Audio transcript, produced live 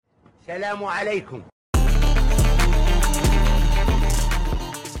السلام عليكم.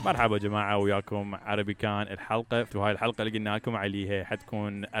 مرحبا جماعة، وياكم عربي كان الحلقة. وهاي الحلقة اللي قلنا لكم عليها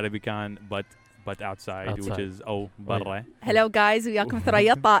حتكون عربي كان but outside which is أو برا. Hello guys، وياكم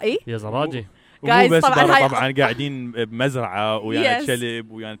ثريا الطائي. يا زراجي. ومو بس طبعا قاعدين بمزرعة ويانا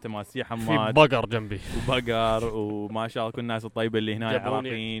كلب ويانا تماسيح حماد، في بقر جنبي وبقر، وما شاء الله كل الناس الطيبة اللي هنا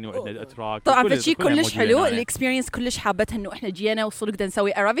العراقيين وعندنا أتراك. طبعا فشي كلش حلو الاكسبيرينس، كلش حابتها انه احنا جينا وصدق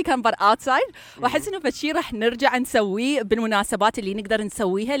نسوي عربي كان بر اوتسايد، واحس انه فشي راح نرجع نسويه بالمناسبات اللي نقدر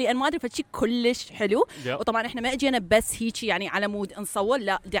نسويها، لان ما ادري فشي كلش حلو. وطبعا احنا ما اجينا بس هيك يعني على مود نصور،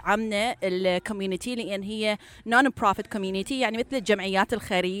 لا دعمنا الكوميونتي لان هي نون بروفيت كوميونتي، يعني مثل الجمعيات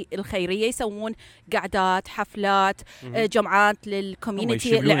الخيريه يسوون قعدات حفلات جمعات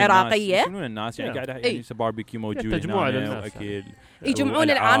للكوميونتي العراقيه، يشملون الناس يعني قاعده يعني باربيكيو موجود هنا واكيد يجمعون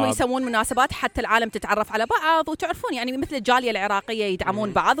العالم ويسوون مناسبات حتى العالم تتعرف على بعض وتعرفون يعني مثل الجاليه العراقيه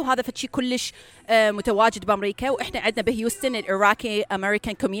يدعمون بعض، وهذا فشي كلش متواجد بامريكا. واحنا عندنا بهيوستن العراقي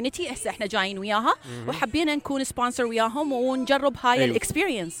امريكان كوميونتي، هسه احنا جايين وياها وحبينا نكون سبونسر وياهم ونجرب هاي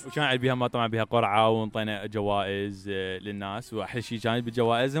الاكسبيرينس. وكان بيها طبعا بيها قرعه ونطينا جوائز للناس، واحلى شيء كان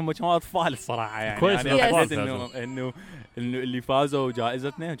بالجوائز هم كانوا اطفال الصراحه يعني كويس. يعني انه اللي فازوا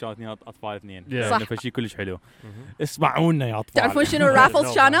جائزتنا كانت اطفال اثنين، يعني فشي كلش حلو. اسمعونا يا اطفال. تعرفون شنو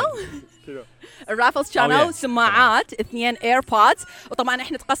الرافلز كانوا؟ الرافلز كانوا سماعات 2 ايربودز، وطبعا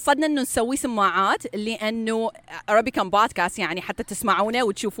احنا تقصدنا انه نسوي سماعات لانه عربي كان بودكاست يعني حتى تسمعونه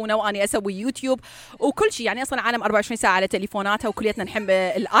وتشوفونه، واني اسوي يوتيوب وكل شيء، يعني اصلا العالم 24 ساعه على تليفوناتها وكليتنا نحب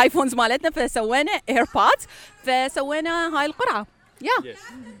الايفونز مالتنا، فسوينا ايربودز، فسوينا هاي القرعه.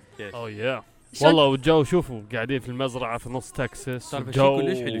 يا والله والجو شوفوا قاعدين في المزرعة في نص تكساس، الجو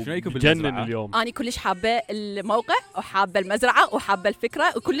كلش حلو. شنو رايكم بالمزرعة اليوم؟ أنا كلش حابة الموقع وحابة المزرعة وحابة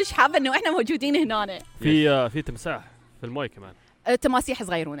الفكرة وكلش حابة إنه إحنا موجودين هنا. في تمساح في الماي كمان، تماسيح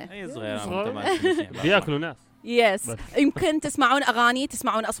صغيرونه. اي صغيرة بياكلوا ناس. يس يمكن تسمعون أغاني،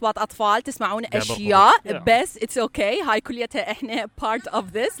 تسمعون أصوات أطفال، تسمعون أشياء بس it's okay. هاي كليتها إحنا part of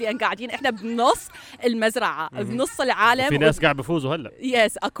this، لأن قاعدين إحنا بنص المزرعة بنص العالم، في ناس قاعد بفوزوا هلا.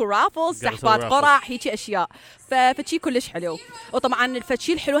 يس أكو رافلز، سحبات قرع، هيك أشياء، ففتشي كلش حلو. وطبعا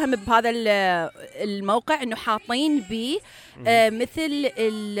الفتشي الحلو هم بهذا الموقع إنه حاطين بيه مثل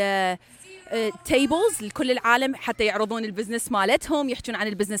تيبلز لكل العالم حتى يعرضون البزنس مالتهم، يحجون عن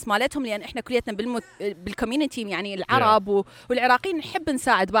البزنس مالتهم، لأن إحنا كليتنا بالكوميونتي يعني العرب والعراقيين نحب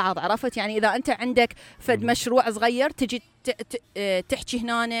نساعد بعض، عرفت يعني إذا أنت عندك فد مشروع صغير تجي تحكي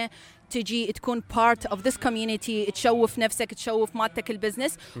هنا، تجي تكون part of this community، تشوف نفسك، تشوف مالتك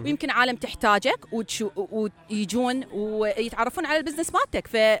البزنس، ويمكن عالم تحتاجك ويجون ويتعرفون على البزنس مالتك،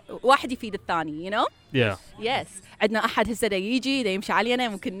 فواحد يفيد الثاني yes. عندنا أحد هسه دا يجي دا يمشي علينا،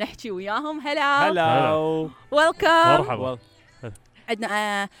 ممكن نحكي وياهم. هلا welcome. مرحبا.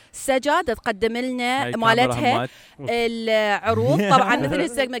 عندنا سجا تقدم لنا مالتها العروض. طبعا مثل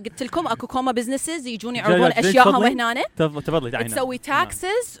هسه ما قلت لكم اكو كوما بزنسز يجون يعرضون اشياءهم هنا. تفضلي تعالي. تسوي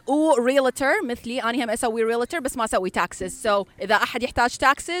تاكسز وريلتر مثلي، انا هم اسوي ريلتر بس ما اسوي تاكسز، اذا احد يحتاج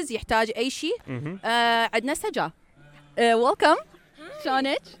تاكسز يحتاج اي شيء عندنا سجا. ويلكم.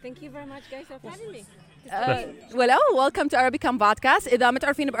 شلونك؟ Thank you very much guys for having me. welcome to Arabican Podcast. إذا ما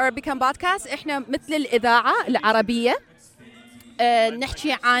تعرفين بأرابيكان بودكاست إحنا مثل الإذاعة العربية،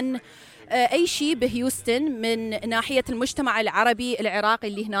 نحكي عن أي شيء بهيوستن من ناحية المجتمع العربي العراقي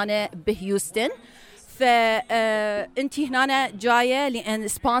اللي هنا بهيوستن. فأنتي هنا جاية لأن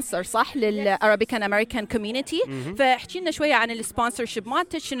سبونسر صح للأرابيكان أمريكان كوميونيتي، فاحكي لنا شوية عن السبونسرشيب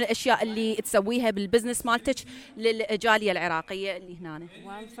مالتك، شنو الأشياء اللي تسويها بالبزنس مالتك للجالية العراقية اللي هنا.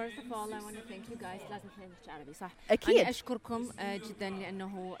 Well, first of all, I want to thank you guys. لازم نحكي عربي صح؟ أكيد. أنا أشكركم جدا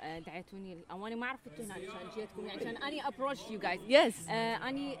لأنه دعيتوني، وأنا ما عرفت أنتوا هنا عشان جيتكم يعني عشان أني approach you guys. Yes.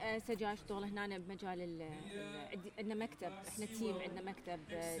 أني سجا أشتغل هنا بمجال عندنا مكتب، إحنا تيم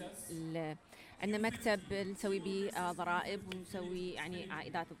عندنا مكتب نسوي بيه ضرائب، ونسوي يعني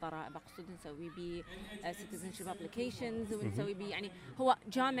عائدات الضرائب، أقصد نسوي بيه citizenship applications، ونسوي بيه يعني هو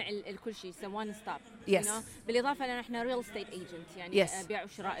جامع الكل شيء، one stop. Yes. بالإضافة لنا إحنا real estate agent يعني بيع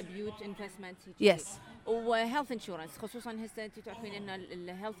وشراء بيوت investment. Yes. وهيلث انشورنس، خصوصا هسه انتم تعرفين ان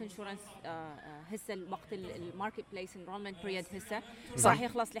الهيلث انشورنس هسه الوقت الماركت بليس انرولمنت بريود هسه راح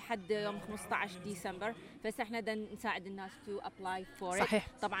يخلص لحد يوم 15 ديسمبر، فهسه احنا نساعد الناس تو ابلاي فور صحيح.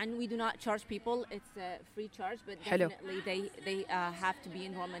 طبعا we do not charge people, it's free charge, but definitely they have to be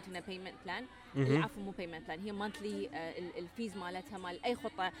enrollment in a payment plan. العفو مو payment plan، هي monthly الفيز مالتها مال اي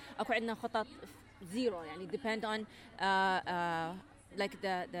خطه. اكو عندنا خطط زيرو يعني depend on like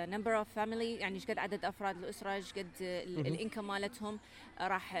the number of family يعني ايش قد عدد افراد الاسره ايش قد الانكم مالتهم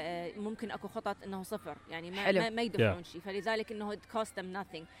راح ممكن اكو خطط انه صفر يعني ما يدفعون شيء فلذلك انه it cost them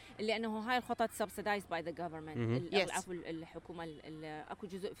nothing لانه هاي الخطط subsidized by the government عفوا الحكومه اكو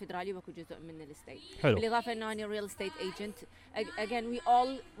جزء فيدرالي واكو جزء من الستيت بالاضافه انه انا ريل استيت ايجنت again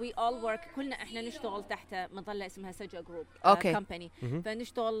we all work كلنا احنا نشتغل تحت مظله اسمها سجا جروب كمباني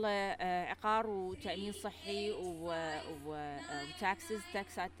فنشتغل عقار وتامين صحي وتاكسز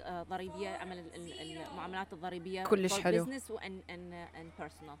تاكسات ضريبيه عمل المعاملات الضريبيه كلش حلو بزنس وان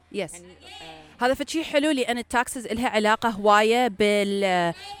بيرسونال يعني هذا فشي حلو لان التاكسز لها علاقه هوايه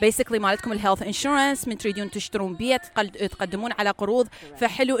بال بيسكلي مالتكم الهيلث انشورنس من تريدون تشترون بيت تقدمون على قروض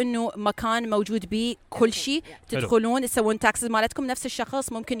فحلو انه مكان موجود به كل شيء تدخلون تسوون تاكسز مالتكم نفس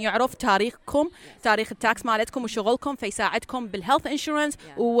الشخص ممكن يعرف تاريخكم تاريخ التاكس مالتكم وشغلكم فيساعدكم بالهيلث انشورنس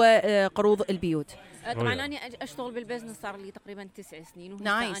وقروض البيوت. طبعا انا اشتغل بالبزنس صار لي تقريبا 9 سنين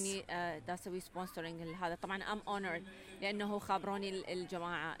وهسه اني دا اسوي سبونسرنج لهذا طبعا ام اونرد لانه خابروني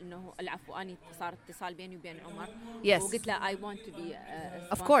الجماعه انه العفو اني صار اتصال بيني وبين عمر وقلت له اي ونت تو بي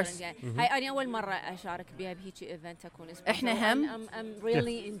اوف كورس هاي انا اول مره اشارك بها بهيك ايفنت اكون احنا هم ام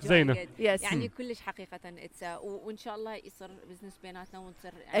ريلي انجوينج يعني كلش حقيقه وان شاء الله يصير بزنس بيناتنا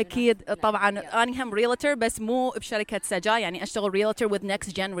ونصير اكيد طبعا انا هم ريلتر بس مو بشركه سجا يعني اشتغل ريلتر وذ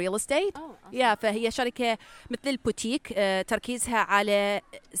نكست جن ريل استيت فهي شركة مثل البوتيك تركيزها على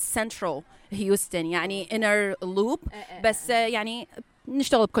سنترال هيوستن يعني inner loop بس يعني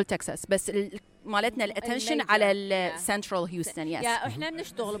نشتغل بكل تكساس بس مالتنا الاتنشن على السنترال هيوستن يا احنا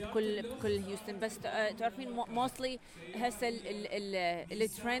بنشتغل بكل هيوستن بس تعرفين موستلي هسه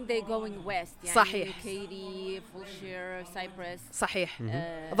الترند they going west يعني صحيح كيدي فولشير سايبرس صحيح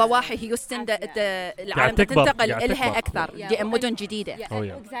ضواحي هيوستن العالم تنتقل لها اكثر مدن جديده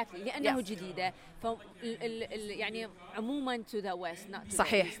اكزاكتلي لانه جديده يعني عموما to the west not to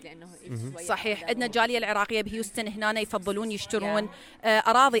صحيح the east لانه صحيح عندنا الجاليه العراقيه بهيوستن هنا يفضلون يشترون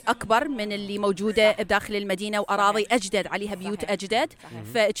اراضي اكبر من اللي موجوده بداخل المدينه واراضي اجدد عليها بيوت اجدد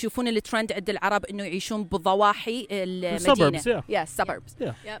فتشوفون الترند عند العرب انه يعيشون بالضواحي المدينه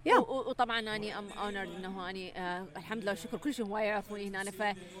suburbs وطبعا اني ام اونرد انه اني الحمد لله والشكر كل شيء هوايه يعرفوني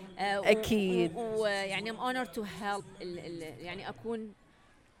هنا اكيد ويعني ام اونرد تو هيلب يعني اكون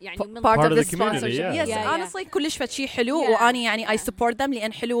يعني part of the sponsorship honestly كلش فشي حلو واني يعني I support them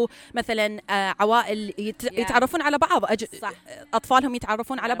لان حلو مثلا عوائل يتعرفون على بعض اطفالهم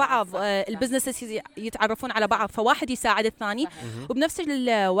يتعرفون على بعض البزنسز يتعرفون على بعض فواحد يساعد الثاني وبنفس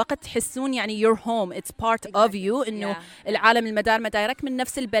الوقت تحسون يعني your home it's part of you انه العالم المدار مدارك من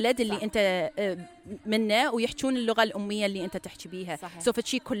نفس البلد اللي انت منه ويحكون اللغه الاميه اللي انت تحكي بيها سو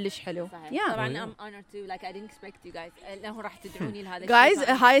فشي كلش حلو طبعا I'm honored to like I didn't expect you guys انه راح تدعوني لهذا guys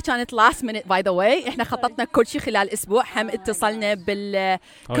هاي كانت last minute by the way احنا خططنا كل شيء خلال اسبوع هم اتصلنا بال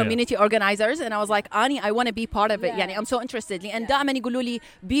community organizers and I was like Ani I want to be part of it يعني I'm so interested لان دائما يقولوا لي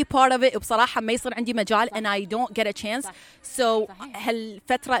be part of it وبصراحه ما يصير عندي مجال and I don't get a chance so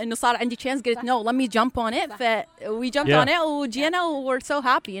هالفتره انه صار عندي chance قلت no let me jump on it ف we jumped on it وجينا و we're so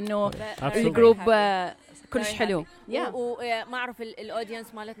happy انه الجروب كلش حلو وما اعرف الاودينس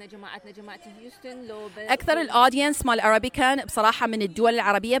مالتنا جماعتنا جماعه هيوستن لو اكثر الاودينس مال Arabican بصراحه من الدول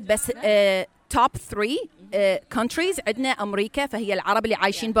العربيه بس توب 3 countries عندنا امريكا فهي العرب اللي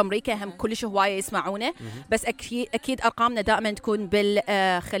عايشين بامريكا هم كلش هوايه يسمعونه بس اكيد ارقامنا دائما تكون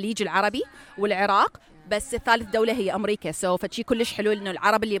بالخليج العربي والعراق بس الثالث دولة هي أمريكا فشي كلش حلو إنه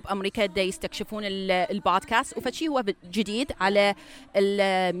العرب اللي بأمريكا دا يستكشفون البودكاست وفشي هو جديد على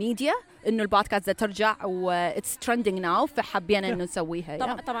الميديا إنه البودكاست دا ترجع و it's trending now فحبينا إنه نسويها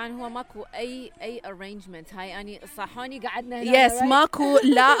طبعا هو ماكو أي arrangement هاي أنا صحاني قعدنا هنا yes ماكو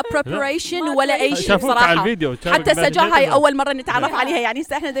لا preparation ولا أي شيء بصراحة حتى سجا هاي أول مرة نتعرف عليها يعني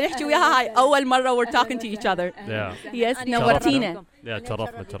إحنا دا نحكي وياها هاي أول مرة we're talking to each other yes نورتينا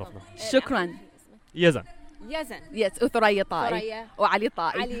تشرفنا شكرا يزن يس وثريا طائي وعلي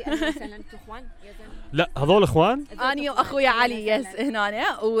طائي علي مثلا اخوان يزن لا هذول اخوان اني واخويا علي يس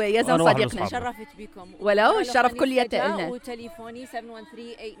هنا ويزن صديقنا شرفت بكم ولو الشرف كليته لنا وتليفوني 713-898-3427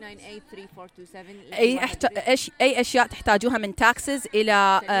 اي اشياء تحتاجوها من تاكسز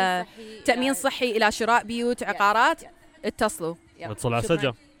الى تامين صحي الى شراء بيوت عقارات اتصلوا اتصلوا على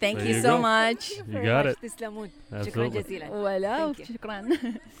سجا Thank you so much you got it تسلمون شكرا جزيلا ولو شكرا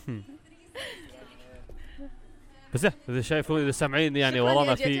بس اذا شايفون اذا سامعين يعني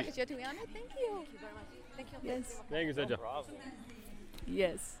ورانا في Thank you سجا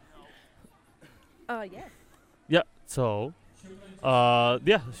yes so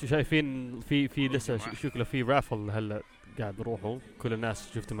شايفين في لسه شكله في رافل هلا قاعد بروحوا كل الناس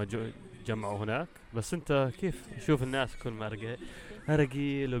شفتهم جمعوا هناك بس انت كيف شوف الناس كل ما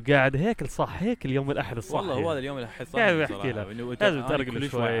ارقيل وقاعد هيك صح هيك اليوم الاحد الصح والله هو هذا اليوم الاحد صح قاعد بحكي لك لازم ترقل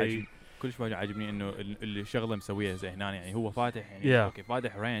شوي. كل شوي عاجبني انه الشغله مسويها زي هنا يعني هو فاتح يعني اوكي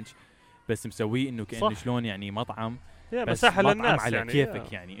فاتح رانش بس مسويه انه كانه شلون يعني مطعم بس مساحه للناس على يعني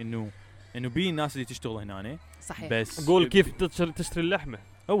كيفك يعني انه بي الناس اللي تشتغل هنا صحيح بس قول كيف تشتري اللحمه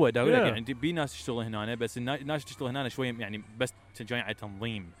هو دا اقول لك يعني بي ناس تشتغل هنا بس الناس تشتغل هنا شويه يعني بس جاي على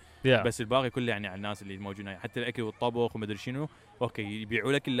تنظيم بس الباقي كله يعني على الناس اللي موجودين يعني حتى الاكل والطبخ وما ادري شنو اوكي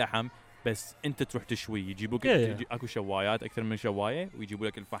يبيعوا لك اللحم بس انت تروح تشوي يجيبوك اكو شوايات اكثر من شوايه ويجيبوا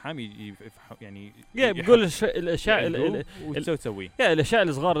لك الفحم يعني بقول الاشياء وتسوي الاشياء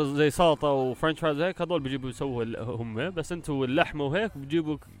الصغار زي سلطه وفرنش فرايز هيك هذول بيجيبوا يسووا هم بس انتوا اللحمه وهيك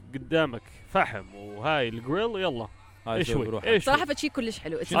بيجيبوا قدامك فحم وهاي الجريل يلا اشوي صراحه فشي كلش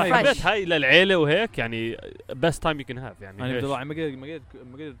حلو حبيت هاي للعيله وهيك يعني best time you can have يعني انا طبعا ما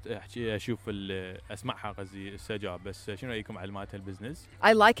قدرت احكي اشوف اسمعها قصدي السجاب بس شنو رايكم على مالت البزنس I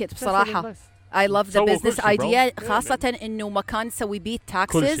like it بصراحه I love the business idea خاصة إنه مكان تسوي بيه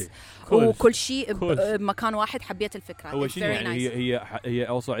taxes وكل شيء بمكان واحد حبيت الفكرة. هو شنو يعني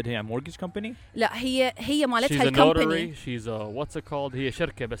هي also عندها يعني mortgage company؟ لا هي مالتها الكمباني. She's a what's it called هي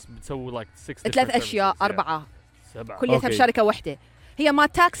شركة بس بتسوي like 6 3 أشياء 4 كلها بشركة واحدة. هي ما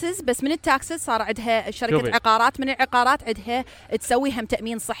تاكسز بس من التاكسز صار عندها شركة عقارات من العقارات عندها تسوي هم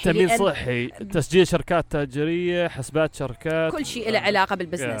تأمين صحي تأمين صحي تسجيل شركات تاجرية حسابات شركات كل شيء له علاقة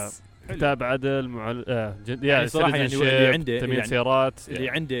بالبزنس كتاب عدل يعني صراحه يعني اللي عنده تأمين سيارات اللي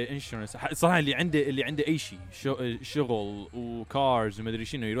عنده انشورنس صراحه اللي عنده اي شيء شغل وكارز وما ادري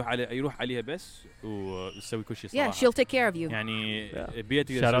شنو يروح عليها بس ويسوي كل شيء صراحه she'll take care of you يعني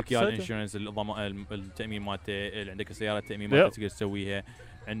بيتك تسوي الانشورنس التامين مالته اللي عندك السياره التامين مالته تقدر تسويها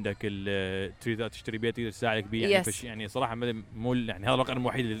عندك تريد تشتري بيت تقدر تساعدك بيه يعني يعني صراحه مو يعني هذا الرقم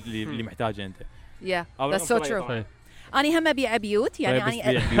الوحيد اللي محتاجه انت that's so true أنا هم أبيع بيوت يعني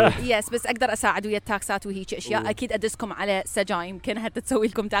أنا بس أقدر أساعد ويا التاكسات وهيك أشياء أكيد أدسكم على سجاي يمكن حتى تسوي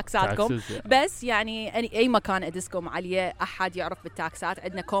لكم تاكساتكم بس يعني أي مكان أدسكم عليه أحد يعرف بالتاكسات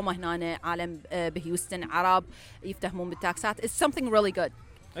عندنا كوما هنا عالم بهيوستن عرب يفتهمون بالتاكسات it's something really good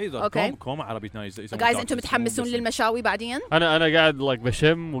ايضا كوما عربي جايز انتم متحمسون للمشاوي بعدين انا قاعد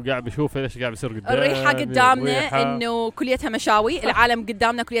بشم وقاعد بشوف ايش قاعد بيصير قدام الريحه قدامنا انه كليتها مشاوي العالم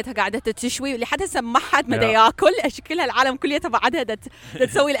قدامنا كليتها قاعده تشوي لحد هسه ما حد ما ياكل شكلها العالم كليتها بعدها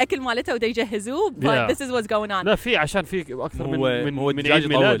تسوي الاكل مالتها ودا يجهزوه this is what's going on لا في عشان في اكثر من عيد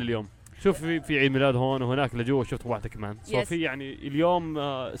ميلاد اليوم شوف في عيد ميلاد هون وهناك لجوا شفت واحدة كمان في يعني اليوم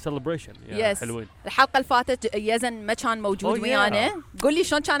سيلبريشن حلوين الحلقة اللي فاتت يزن ما كان موجود ويانا قول لي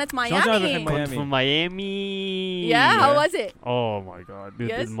شلون كانت ميامي كنت في ميامي how was it oh my god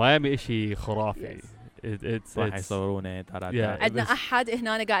ميامي اشي خرافي راح يصورونه عندنا احد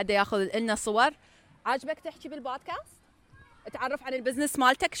هنا قاعد ياخذ لنا صور عاجبك تحكي بالبودكاست تعرف عن البزنس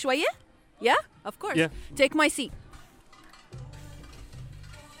مالتك شوية of course take my seat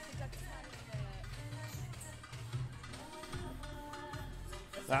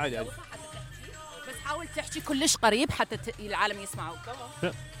عادي بس حاول تحكي كلش قريب حتى العالم يسمعوك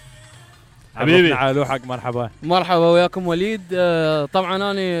حبيبي تعالوا حق مرحبا وياكم وليد طبعا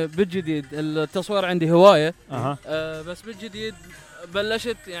انا بالجديد التصوير عندي هوايه بس بالجديد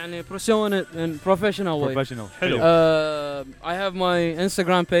بلشت يعني بروفيشنال حلو I have my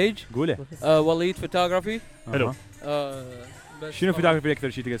Instagram page قوله وليد فوتوغرافي حلو شنو فوتوغرافي اكثر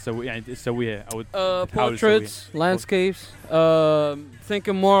شيء تقدر تسوي يعني تسويها او portraits landscapes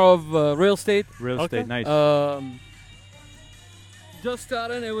thinking more of real estate nice just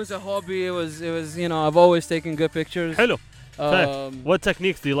starting it was a hobby it was you know I've always taken good pictures حلو what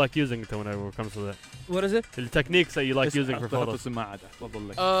techniques do you like using whenever it comes to that what is it the techniques that you like using for photos السماعة تفضل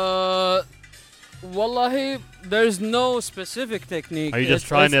لك والله there's no specific technique are you just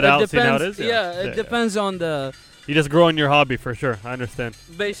trying it out seeing how it is it depends on the you just growing your hobby for sure I understand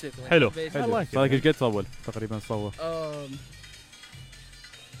basically حلو صار لك ايش قد صور تقريبا صور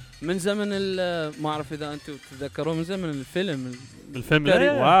من زمن ما اعرف اذا انتم تتذكرون من زمن الفيلم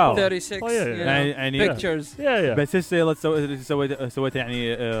واو 36 يعني pictures بس هسه سويت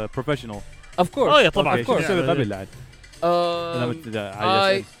يعني بروفيشنال of course طبعا سوي قبل عاد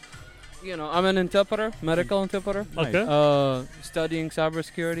you know I'm an interpreter medical interpreter studying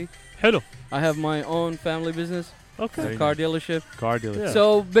cybersecurity حلو I have my own family business car dealership so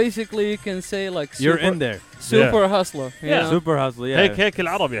basically you can say like you're in there super hustler super hustler هيك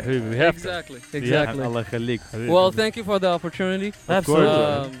العرب يا حبيبي exactly الله يخليك well thank you for the opportunity of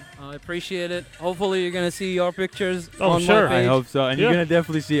course I appreciate it. Hopefully you're gonna see your pictures Oh, on sure. my I page. hope so and you're Yeah. gonna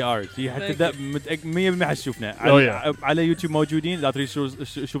definitely see ours. حتى ده 100% حتشوفنا على يوتيوب موجودين. إذا تريد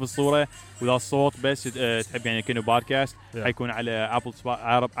شوف الصورة وإذا الصوت بس تحب يعني كأنه بودكاست حيكون على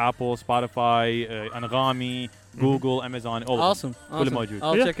أبل سبوتيفاي أنغامي جوجل أمازون Awesome. كله موجود.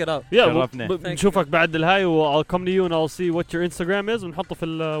 I'll check it out. شرفنا. نشوفك بعد الهاي I'll come to you and I'll see what your Instagram is ونحطه في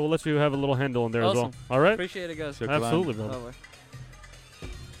we'll let you have a little handle in there as well. All right? Appreciate it guys. Absolutely, brother.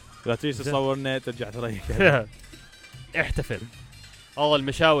 إذا تريد تصورنا ترجع تريح. احتفل. الله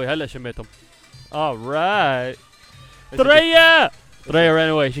المشاوي هلا شميتهم. All right. ثريا ran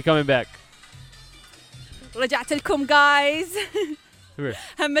away. She coming back. رجعت لكم جايز.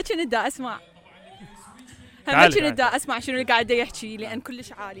 هم كنت دا اسمع. هم كنت دا اسمع شنو اللي قاعد يحكي لان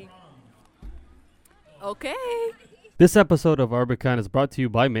كلش عالي. Okay. This episode of Arbicon is brought to you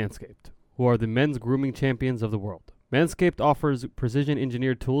by Manscaped, who are the men's grooming champions of the world. Manscaped offers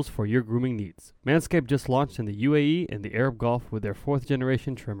precision-engineered tools for your grooming needs. Manscaped just launched in the UAE and the Arab Gulf with their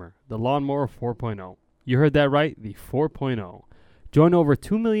 4th-generation trimmer, the Lawnmower 4.0. You heard that right, the 4.0. Join over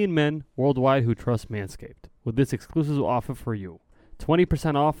 2 million men worldwide who trust Manscaped with this exclusive offer for you.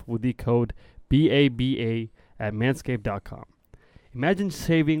 20% off with the code BABA at manscaped.com. Imagine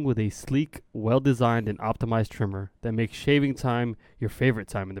shaving with a sleek, well-designed and optimized trimmer that makes shaving time your favorite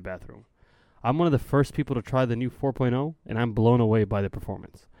time in the bathroom. I'm one of the first people to try the new 4.0, and I'm blown away by the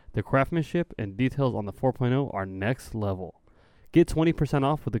performance. The craftsmanship and details on the 4.0 are next level. Get 20%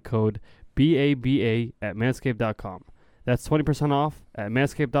 off with the code BABA at manscaped.com. That's 20% off at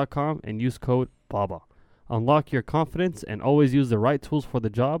manscaped.com and use code BABA. Unlock your confidence and always use the right tools for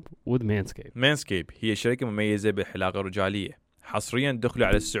the job with Manscaped. Manscaped هي شركة مميزة بالحلاقة الرجالية. حصريا دخلوا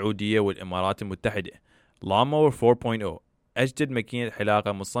على السعودية والإمارات المتحدة. Lawnmower 4.0 أجدد ماكينة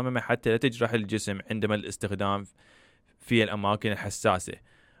حلاقة مصممة حتى لا تجرح الجسم عندما الاستخدام في الأماكن الحساسة،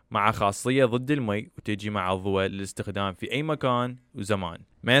 مع خاصية ضد المي وتجي مع الضوء للاستخدام في أي مكان وزمان.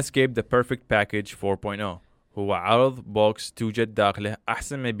 Manscaped The Perfect Package 4.0 هو عرض بوكس توجد داخله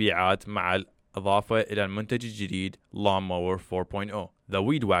أحسن مبيعات مع الإضافة إلى المنتج الجديد Lawnmower 4.0 The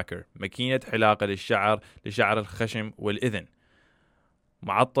Weed Whacker، ماكينة حلاقة لشعر الخشم والإذن،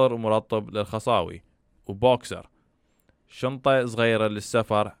 معطر ومرطب للخصاوي، وبوكسر شنطة صغيرة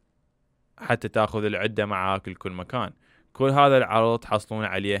للسفر حتى تاخذ العدة معاك لكل مكان. كل هذا العرض تحصلون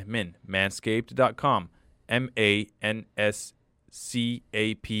عليه من manscaped.com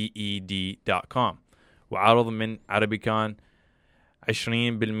manscaped.com وعرض من عربيكان 20%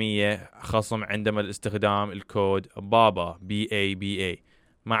 خصم عندما الاستخدام الكود بابا BABA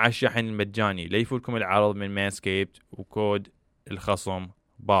مع الشحن المجاني. ليفولكم العرض من مانسكيبت وكود الخصم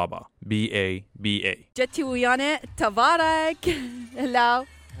بابا BABA. جتي ويانا تبارك. هلاو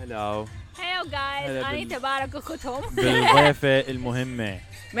هلو جايز أنا تبارك أختهم بالضيفة المهمة.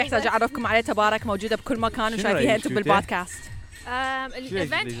 ما يحتاج أعرفكم عليه تبارك، موجودة بكل مكان وشايفيها أنتم بالبودكاست.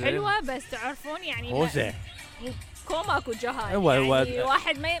 الإيفنت حلوة بس تعرفون يعني ماكو جهاز يعني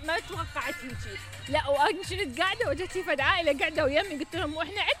واحد ما توقعت هيجي. لا وانا كنت قاعده وجتي فد عائله قاعده ويمي قلت لهم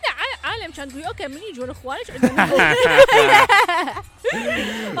احنا عندنا عالم كان يقولوا اوكي من يجون اخوانك عندنا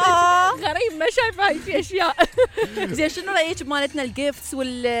غريب ما شايفه هاي في اشياء. زين شنو رايك بمالتنا الجيفتس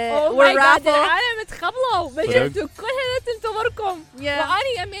والرافل؟ العالم تخبلوا بجد كلها تنتظركم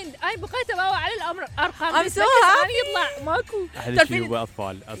واني يمين اي بقيت اباوع على الارقام بس يطلع ماكو. احلى شيء هو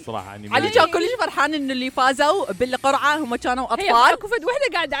اطفال الصراحه يعني علي كان كلش فرحان انه اللي فازوا بالقرعه هم كانوا اطفال. اكو فد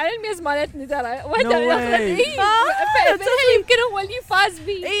وحده قاعده على الميز مالتنا ترى وحده يمكن هو اللي فاز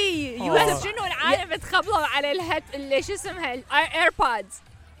بي. بس شنو العالم تخبلوا على الهات اللي شو اسمها الايربودز.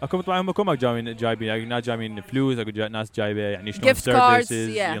 اكو طبعا هم كلهم جايبين ناس جايبين فلوس، اكو ناس جايبه يعني شلون سيرفيسز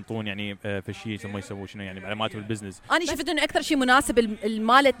ينطون يعني في شيء يسوون شنو يعني علامات بالبزنس. انا شفت انه اكثر شيء مناسب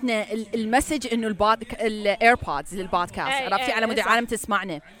مالتنا المسج انه الايربودز للبودكاست، عرفتي على مود العالم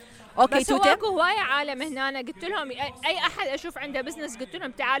تسمعنا. اوكي بس توتا اكو هوايه عالم هنا. قلت لهم اي احد اشوف عنده بزنس قلت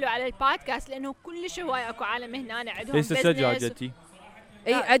لهم تعالوا على البودكاست لانه كلش هوايه اكو عالم هنا عندهم بزنس. سجا جتي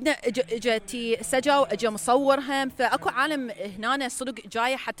اي عندنا جتي سجا واجا مصورهم، فاكو عالم هنا صدق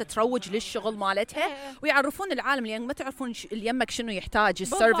جايه حتى تروج للشغل مالتها ويعرفون العالم اللي ما تعرفون اللي يمك شنو يحتاج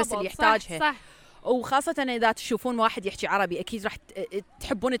السيرفيس اللي يحتاجها. صح. وخاصه اذا تشوفون واحد يحكي عربي اكيد راح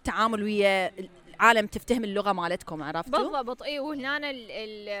تحبون التعامل ويا العالم، تفتهم اللغه مالتكم، عرفتوا؟ بالضبط. اي وهنا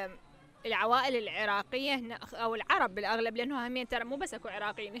العوائل العراقيه هنا او العرب بالاغلب، لانه هم ترى مو بس اكو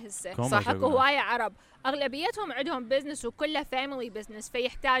عراقيين هسه، صح، اكو هوايه عرب اغلبيتهم عندهم بزنس وكله فاميلي بزنس،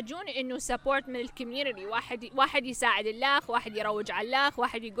 فيحتاجون انه سبورت من الكوميونتي، واحد يساعد الاخ، واحد يروج على الاخ،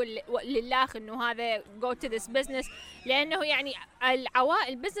 واحد يقول للاخ انه هذا جو تو ذس بزنس، لانه يعني العوائل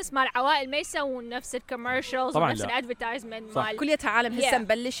البزنس مال العوائل ما يسوون نفس الكوميرشالز ونفس الادفرتايزمنت مال كلية عالم هسه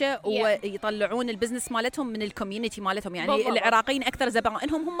مبلشه ويطلعون البزنس مالتهم من الكوميونتي مالتهم، يعني بالضبط. العراقيين اكثر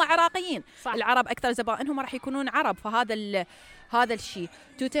زبائنهم هم عراقيين، صح. العرب اكثر زبائنهم راح يكونون عرب، فهذا هذا الشيء.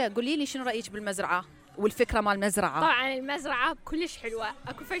 توتا قولي لي شنو رايك بالمزرعه والفكره مال المزرعه؟ طبعا المزرعه كلش حلوه،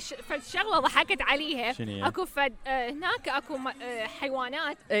 اكو فد شغله ضحكت عليها، اكو فد هناك اكو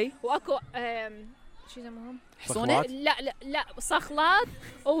حيوانات واكو شو يسموهم؟ حصونات؟ لا صخلات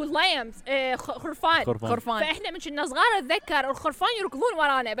وليمز، خرفان. فاحنا من كنا صغار اتذكر الخرفان يركضون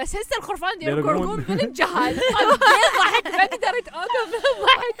ورانا، بس هسه الخرفان يركضون من الجهال. ضحك ما قدرت اوقف من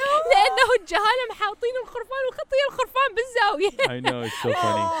الضحك، لانه الجهال محاطين الخرفان وخطيه الخرفان بالزاويه. I know it's so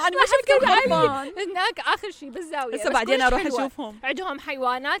funny. انا ما شفت الخرفان هناك اخر شيء بالزاويه، هسه بعدين اروح اشوفهم. عندهم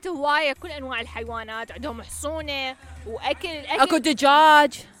حيوانات هوايه، كل انواع الحيوانات، عندهم حصونه واكل اكو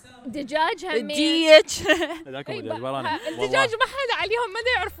دجاج همين ديتش. الدجاج ما حدا عليهم ما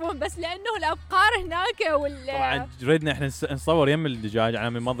يعرفون، بس لانه الابقار هناك طبعا ردنا احنا نصور يم الدجاج على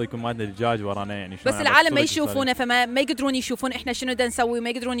من ماضي يكون ما عندنا دجاج ورانا، يعني بس العالم ما يشوفونه، فما يقدرون يشوفون احنا شنو بدنا نسوي، ما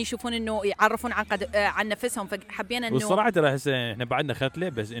يقدرون يشوفون انه يعرفون عن نفسهم، فحبينا انه والصراحه ترى هسه احنا بعدنا ختله،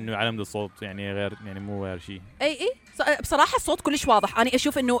 بس انه عالم الصوت يعني غير، يعني مو غير شيء. اي بصراحه الصوت كلش واضح. انا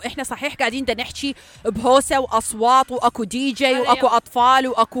اشوف انه احنا صحيح قاعدين بدنا نحكي بهوسه واصوات واكو دي جي واكو اطفال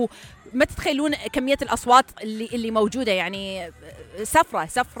واكو، ما تتخيلون كميه الاصوات اللي موجوده، يعني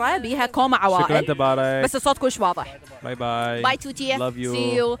سفره بيها كومه عوائل. شكرا تبارك، بس الصوت كلش واضح. باي توتي، لاف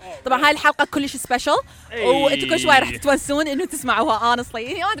سي يو. طبعا هاي الحلقه كلش سبيشل وانتم كل شوي راح تتونسون انه تسمعوها،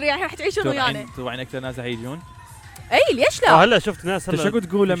 انصلي ما ادري يعني راح تعيشون ويانا. طبعا اكثر ناس راح يجون. اي ليش لا؟ هلا شفت ناس هلا. شو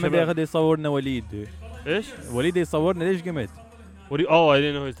تقول لما ياخذ يصورنا وليد؟ ايش؟ وليد يصورنا ليش قمت؟ I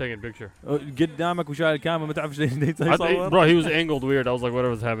didn't know he was taking a picture. قدامك وشايل الكاميرا ما تعرف ايش يصور. Bro, he was angled weird. I was like,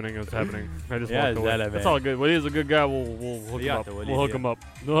 whatever's happening, it's happening. I just walked away. It's all good. Well, he's a good guy. We'll hook him up. We'll hook him up.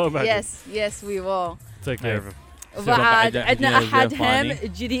 No, yes, we will. Take care of him. بعد عندنا احد هم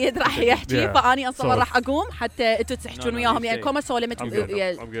جديد راح يحكي، فاني اصلا راح اقوم حتى انتم تحجون وياهم، يعني كومنتس ولا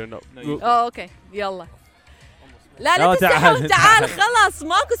اوكي يلا. لا تستحون، تعال خلاص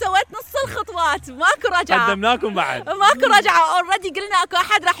ماكو، سويت نص الخطوات، ماكو رجعه، قدمناكم بعد ماكو رجعه، اوريدي قلنا اكو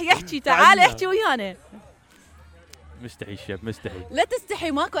احد راح يحكي، تعال احكي ويانا. مستحي الشيف، مستحي. لا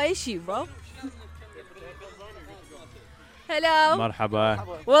تستحي، ماكو اي شيء برو. هلو، مرحبا،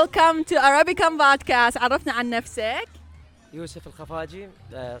 ويلكم تو Arabican بودكاست. عرفنا عن نفسك. يوسف الخفاجي،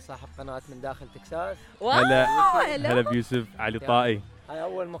 صاحب قناه من داخل تكساس. هلا بيوسف. علي طائي، هاي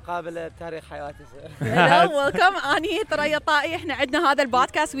اول مقابله بتاريخ حياتي. هلا ويلكم. اني ترى طائي، احنا عندنا هذا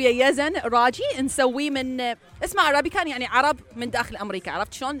البودكاست ويا يزن راجي نسويه من اسمه Arabican، يعني عرب من داخل امريكا.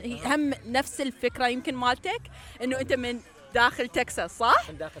 عرفت شلون؟ هم نفس الفكره يمكن مالتك، انه انت من داخل تكساس، صح؟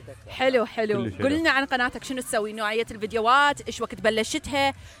 من داخل تكساس. حلو. قل لنا عن قناتك، شنو تسوي، نوعيه الفيديوهات، ايش وقت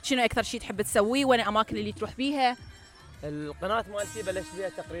بلشتها، شنو اكثر شيء تحب تسويه، وين الاماكن اللي تروح بيها؟ القناه مالتي بلشت بها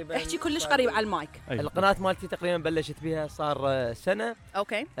تقريبا، احكي كلش قريب على المايك. القناه مالتي تقريبا بلشت بها صار سنه.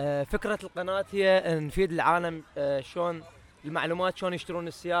 اوكي. فكره القناه هي نفيد العالم شلون المعلومات، شلون يشترون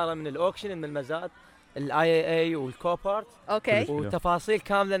السياره من الاوكشن، من المزاد، الاي والكوبارت. اوكي. وتفاصيل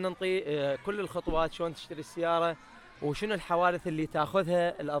كامله ننطي كل الخطوات، شلون تشتري السياره، وشنو الحوادث اللي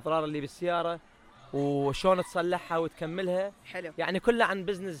تاخذها، الاضرار اللي بالسياره، وشلون تصلحها وتكملها. حلو. يعني كله عن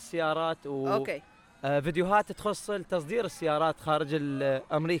بزنس السيارات اوكي. فيديوهات تخص تصدير السيارات خارج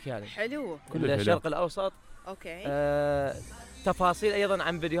امريكا، يعني حلو، كل الشرق الاوسط. اوكي. تفاصيل ايضا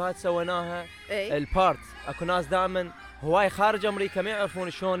عن فيديوهات سويناها. ايه؟ البارت، اكو ناس دائما هواي خارج امريكا ما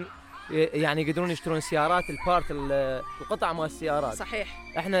يعرفون شلون يعني يقدرون يشترون سيارات، البارت القطع مال السيارات. صحيح.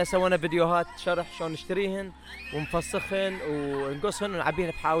 احنا سوينا فيديوهات شرح شلون نشتريهن ونفسخهن ونقصهن ونعبيهن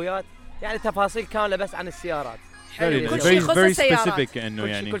بحاويات، يعني تفاصيل كامله بس عن السيارات. حلو. كل شيء يخص السيارات، انه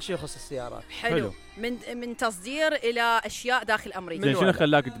يعني كل شيء يخص السيارات. حلو. من تصدير الى اشياء داخل امريكا. زين، شنو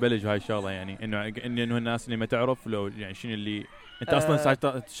خلاك تبلش هاي الشغله، يعني انه الناس اللي ما تعرف، لو يعني شنو اللي انت اصلا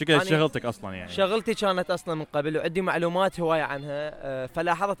شكل شغلتك اصلا، يعني شغلتي كانت اصلا من قبل وعندي معلومات هوايه عنها.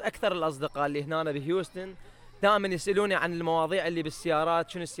 فلاحظت اكثر الاصدقاء اللي هنا بهيوستن دائما يسالوني عن المواضيع اللي بالسيارات،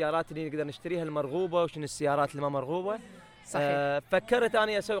 شنو السيارات اللي نقدر نشتريها المرغوبه وشنو السيارات اللي ما مرغوبه. صحيح. فكرت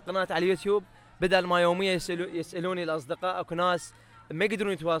اني اسوي قناه على اليوتيوب، بدل ما يوميا يسالوني الاصدقاء، اكو ناس ما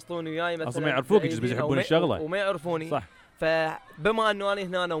يقدرون يتواصلون وياي مثلا، اصلا ما يعرفوك بس يحبون الشغله وما يعرفوني. صح. فبما انه انا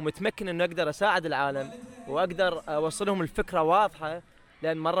هنا ومتمكن انه اقدر اساعد العالم واقدر اوصلهم الفكره واضحه،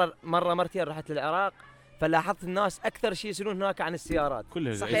 لان مرتين رحت للعراق، فلاحظت الناس اكثر شيء يسالون هناك عن السيارات.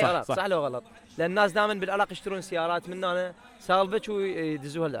 كلها صحيح صح لو غلط، لان الناس دائما بالعراق يشترون سيارات من هنا سالفج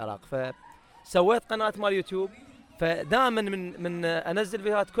ويدزوها للعراق. فسويت قناه مال يوتيوب، فدائما من انزل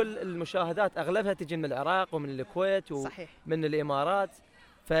فيديوهات كل المشاهدات اغلبها تجي من العراق ومن الكويت ومن الامارات.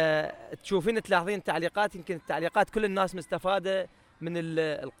 فتشوفين تلاحظين تعليقات، يمكن التعليقات كل الناس مستفاده من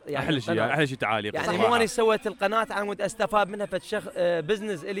يعني احلى شيء تعاليق. يعني مو اني سويت القناه على مود استفاد منها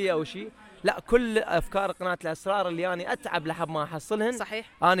بزنس الي او شيء، لا، كل افكار قناه الاسرار اللي انا اتعب لحد ما احصلهن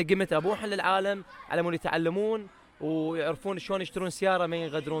صحيح انا قمت ابوحن للعالم على مود يتعلمون ويعرفون شلون يشترون سياره ما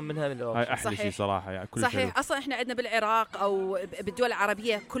ينغدرون منها من الأوبشن. هاي احلى شيء صراحه يعني كل صحيح. اصلا احنا عندنا بالعراق او بالدول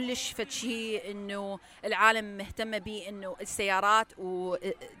العربيه كلش فد شيء انه العالم مهتمه به، انه السيارات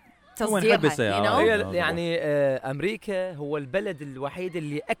وتصديرها يعني امريكا هو البلد الوحيد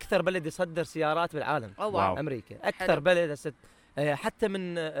اللي اكثر بلد يصدر سيارات بالعالم. امريكا اكثر بلد حتى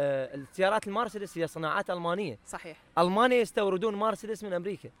من السيارات المرسيدس هي صناعات المانيه. صحيح. المانيا يستوردون مرسيدس من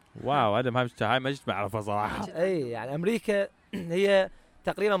امريكا. واو، هذا ما جيت بعرفه صراحه. اي يعني امريكا هي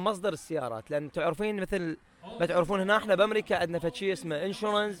تقريبا مصدر السيارات، لان تعرفين مثل ما تعرفون هنا احنا بامريكا عندنا فشي اسمه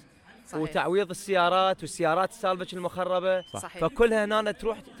انشورنس وتعويض السيارات والسيارات السالفج المخربه. صحيح. فكلها هنا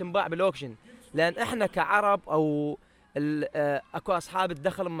تروح تنباع بالاوكشن، لان احنا كعرب او اكو اصحاب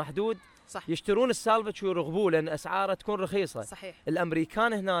الدخل المحدود صح. يشترون السالفج ويرغبوه لان اسعاره تكون رخيصه. صحيح.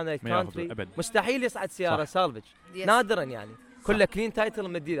 الامريكان هنا الكانتري مستحيل يصعد سياره سالفج، نادرا يعني كله كلين تايتل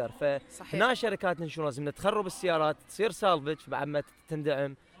من الديلر. فهنا شركات الانشورنس من تخرب السيارات تصير سالفج بعد ما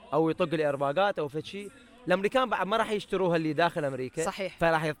تندعم او يطق الايرباجات او فشي، الامريكان بعد ما راح يشتروها اللي داخل امريكا. صحيح.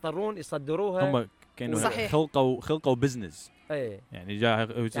 فراح يضطرون يصدروها. هم كانوا خلقوا بزنس. اي يعني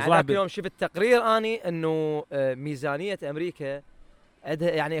يعني اليوم شفت تقرير اني انه ميزانيه امريكا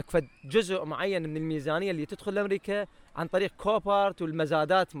يعني يكفد جزء معين من الميزانيه اللي تدخل لامريكا عن طريق كوبارت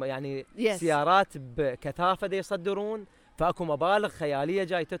والمزادات، يعني سيارات بكثافه دي يصدرون، فاكو مبالغ خياليه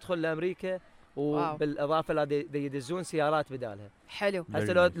جاي تدخل لامريكا وبالاضافه لا يدزون سيارات بدالها. حلو.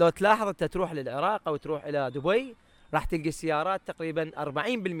 هسه لو تلاحظ انت تروح للعراق او تروح الى دبي راح تلقي السيارات تقريبا 40%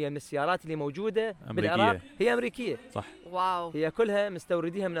 من السيارات اللي موجوده بالعراق هي امريكيه. صح. واو. هي كلها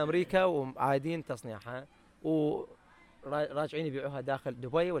مستورديها من امريكا وعايدين تصنيعها وراجعين يبيعوها داخل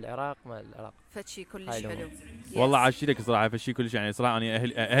دبي والعراق مع العراق. فشي كلش حلو. والله عاشيرك صراحه فشي كلش يعني صراحه انا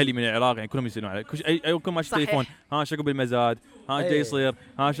اهلي من العراق يعني كلهم يسالون على كل ما اشتري تليفون ها شقب المزاد ها جاي يصير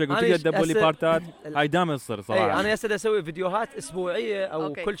ها شقب تقدر تدبر لي بارتات. هاي دائما تصير صراحه. انا هسه اسوي فيديوهات اسبوعيه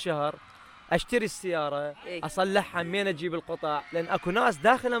او كل شهر اشتري السياره اصلحها منين اجيب القطع، لان اكو ناس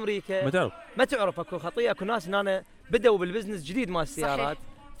داخل امريكا ما تعرف اكو خطيه، اكو ناس هنا بدأوا بالبزنس جديد مال السيارات.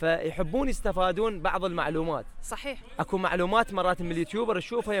 صحيح. فيحبون يستفادون بعض المعلومات. صحيح. اكو معلومات مرات من اليوتيوبر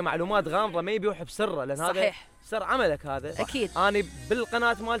اشوفها هي معلومات غامضه ما يبيوح بسره، لان هذا سر عملك هذا. اكيد. انا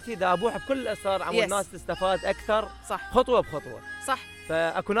بالقناه مالتي دا ابوح بكل الاسرار عشان الناس تستفاد اكثر. صح. خطوه بخطوه. صح.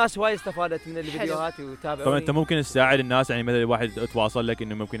 فاكو ناس هواي استفادت من الفيديوهات ويتابعوني. طبعا انت ممكن تساعد الناس، يعني مثلا واحد تواصل لك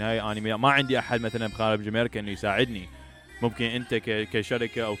انه ممكن هاي انا ما عندي احد مثلا بخارج امريكا انه يساعدني، ممكن انت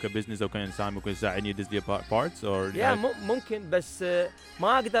كشركه او كبزنس او كانسان ممكن تساعدني يدز لي بارتس او ممكن، بس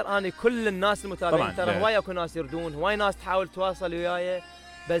ما اقدر اني كل الناس المتابعين ترى هواي اكو ناس يردون، هواي ناس تحاول تواصل وياي،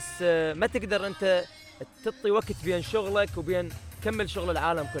 بس ما تقدر انت تعطي وقت بين شغلك وبين تكمل شغل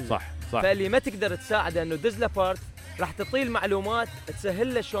العالم كله. صح. فاللي ما تقدر تساعده انه دز له بارت راح تعطيه المعلومات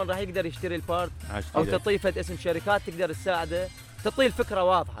تسهل له شلون راح يقدر يشتري البارت، او تعطيه اسم شركات تقدر تساعده، تعطيه الفكره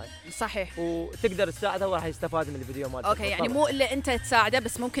واضحه. صحيح. وتقدر تساعده وراح يستفاد من الفيديو مالته. اوكي يعني مو الا انت تساعده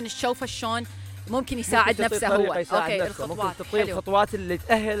بس ممكن تشوفه شلون ممكن يساعد نفسه هو. اوكي الخطوات ممكن تعطيه الخطوات اللي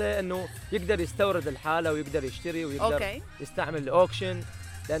تاهله انه يقدر يستورد الحاله ويقدر يشتري ويقدر يستعمل الاوكشن،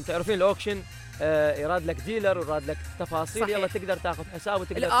 لان تعرفين الاوكشن يراد لك ديلر ويراد لك تفاصيل. صحيح. يلا تقدر تاخذ حساب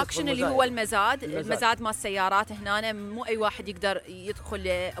وتقدر الاوكشن اللي هو المزاد مال السيارات هنا مو اي واحد يقدر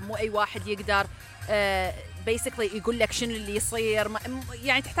يدخل، مو اي واحد يقدر بيسكلي يقول لك شنو اللي يصير،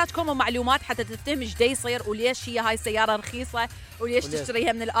 يعني تحتاج كم معلومات حتى تفهم ايش دا يصير وليش هي هاي السياره رخيصه وليش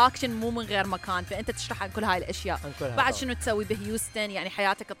تشتريها من الاوكشن مو من غير مكان. فانت تشرح عن كل هاي الاشياء. بعد شنو تسوي بهيوستن، يعني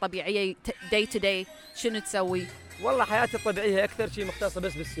حياتك الطبيعيه داي تو داي شنو تسوي؟ والله حياتي الطبيعيه اكثر شيء مختصه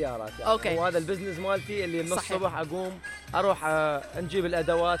بس بالسيارات يعني. أوكي. وهذا البزنس مالتي اللي من الصبح اقوم اروح نجيب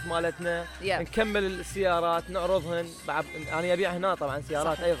الادوات مالتنا نكمل السيارات نعرضهن. بعد انا ابيع هنا طبعا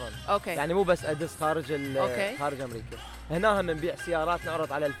سيارات. صحيح. ايضا. أوكي. يعني مو بس ادز خارج خارج امريكا، هنا هم نبيع سيارات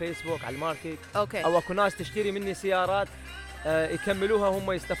نعرض على الفيسبوك على الماركت. أوكي. او اكو ناس تشتري مني سيارات يكملوها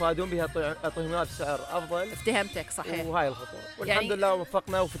هم يستفادون بها، اعطيهم بسعر افضل. افتهمتك. صحيح. وهاي الخطوه والحمد لله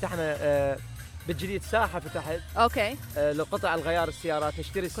وفقنا وفتحنا بالجديد ساحه فتحت. اوكي. لقطع الغيار السيارات،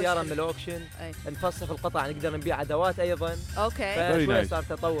 نشتري السياره من الاوكشن، نفصف القطع نقدر نبيع ادوات ايضا. اوكي. فشوي صار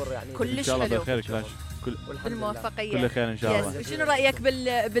تطور يعني. كلش حلو. ان شاء الله حلو. بالخير كلاش. بالموفقيه. كل خير ان شاء الله. شنو رايك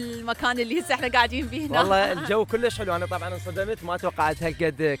بالمكان اللي هسه احنا قاعدين فيه هنا؟ والله الجو كلش حلو. انا طبعا انصدمت، ما توقعت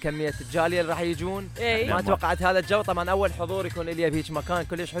هالقد كميه الجاليه اللي راح يجون. ما توقعت هذا الجو. طبعا اول حضور يكون لي بهيك مكان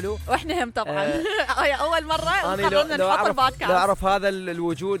كلش حلو، واحنا هم طبعا اول مره قررنا نحط البودكاست. لو اعرف هذا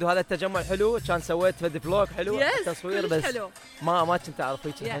الوجود وهذا التجمع حلو كان سويت فد فلوج حلو تصوير، بس حلو. ما كنت اعرف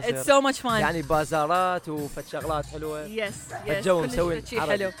هيك اتس سو ماتش فان يعني بازارات وفد شغلات حلوه. الجو مسوي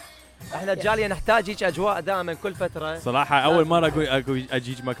حلو. احنا الجاليه نحتاج هيك اجواء دائما كل فتره. صراحه اول مره اقول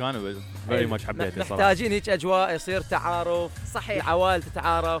اجيك مكان فيري ماتش حبيته صراحه. محتاجين هيك اجواء يصير تعارف. صحيح. العوائل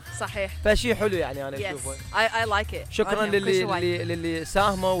تتعارف. صحيح. فشي حلو يعني انا اشوفه. اي لايك ات. شكرا للي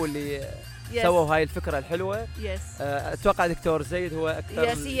ساهموا واللي سووا هاي الفكره الحلوه. اتوقع دكتور زيد هو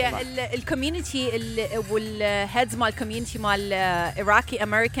اكثر. هي الكوميونتي والهيدز مال الكوميونتي مال اراكي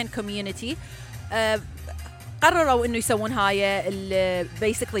امريكان كوميونتي قرروا انه يسوون هاي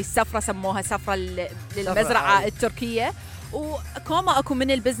بيسكلي السفره، سموها سفره للمزرعه التركيه. وكوما اكو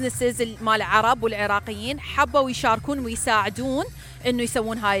من البزنسز مال العرب والعراقيين حبوا يشاركون ويساعدون انه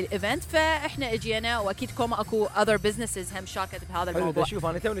يسوون هاي الايفنت، فاحنا اجينا واكيد كوما اكو اذر بزنسز هم شاركت بهذا الموضوع. شوف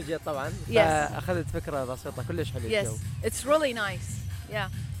انا توني جيت طبعا فاخذت فكره بسيطه كلش حلوه. يس اتس ريلي نايس.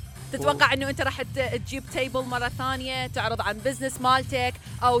 تتوقع انه انت راح تجيب تيبل مره ثانيه تعرض عن بزنس مالتك،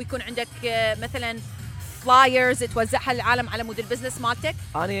 او يكون عندك مثلا فلايرز توزعها للعالم على مود البزنس مالتك؟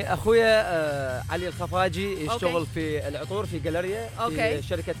 أنا أخويا علي الخفاجي يشتغل في العطور في جاليريا في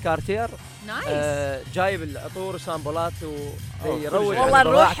شركة كارتير. نايس. جايب العطور وسامبلات ويروج. والله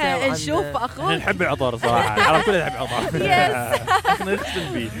نروح نشوف أخوك. نحب العطور صراحة. العرب كلها تحب العطور. يس.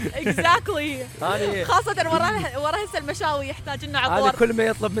 نختم فيه. اكزاكتلي. خاصة ورا هسه المشاوي يحتاج لنا عطور. أنا كل ما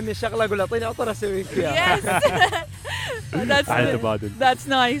يطلب مني شغلة أقول أعطيني عطور أسوي فيها. يس. That's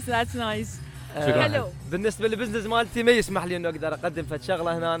nice. حلو. بالنسبه للبزنس مالتي ما يسمح لي انه اقدر اقدم فد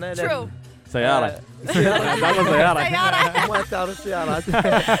شغله هنا. ترو. سياره. سياره. ما تعرف السيارات.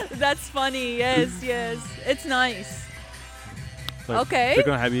 That's funny. Yes. It's nice. اوكي.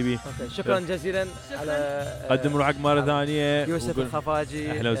 شكرا حبيبي. شكرا جزيلا على قدم روحك مره ثانيه. يوسف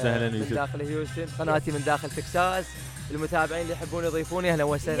الخفاجي. اهلا وسهلا من داخل هيوستن. قناتي من داخل تكساس. المتابعين اللي يحبون يضيفوني اهلا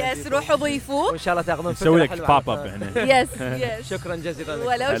وسهلا. يس روحوا ضيفوا وان شاء الله تاخذون فكره نسوي لك باب اب احنا. يس. شكرا جزيلا لك.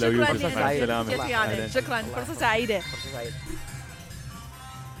 ولو شكرا لك. شكرا فرصه سعيده.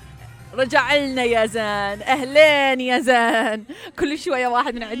 رجع لنا يا زين. اهلين يا زين. كل شويه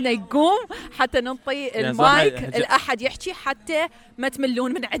واحد من عندنا يقوم حتى ننطي المايك الاحد يحكي حتى ما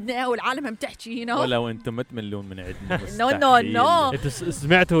تملون من عندنا والعالم هم تحكي هنا. ولا وانتم ما تملون من عندنا. نو انتوا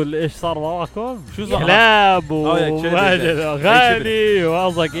سمعتوا ايش صار وراكم؟ شو صار؟ كلاب واغاني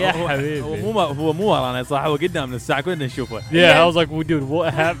وقصدك يا حبيبي. هو مو ورانا صح، هو قدامنا الساعه كلنا نشوفه. يا قصدك ودود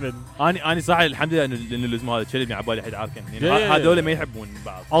وات هابن. انا صح الحمد لله انه الاسم هذا شلبني على بالي حد عارفين يعني هذول ما يحبون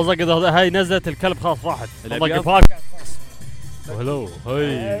بعض. قصدك اذا هاي نزلت الكلب خلاص راحت. هلو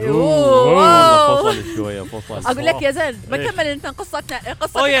هاي فصل شويه اقول لك يا زين ما كمل انت قصتنا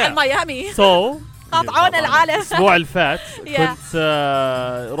عن ميامي. قاطعونا العالم. الاسبوع الفات كنت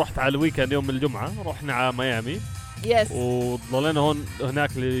رحت على الويكند يوم الجمعه، رحنا على ميامي. يس. وضلينا هناك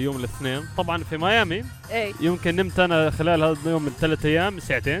ليوم الاثنين. طبعا في ميامي يمكن نمت انا خلال هذا اليوم من 3 ايام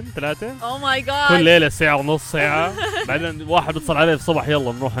ساعتين 3. او ماي جاد. كل ليله ساعه ونص ساعه. بعدين واحد بيتصل علي الصبح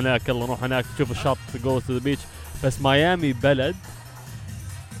يلا نروح هناك نشوف الشط جو تو ذا بيتش. بس ميامي بلد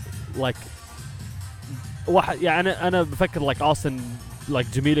واحد يعني انا بفكر اوستن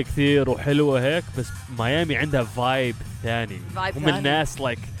جميله كثير وحلوه هيك، بس ميامي عندها فايب ثاني. هم الناس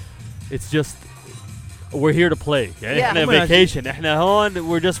it's just we're here to play يعني احنا vacation، احنا هون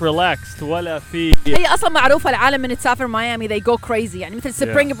we're just relaxed ولا في. هي اصلا معروفه العالم من تسافر ميامي they go crazy يعني مثل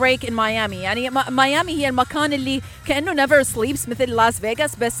spring break in ميامي. يعني ميامي هي المكان اللي كأنه never sleeps مثل لاس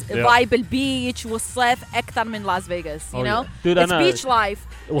فيغاس، بس فايب البيتش والصيف اكثر من لاس فيغاس you know it's beach life.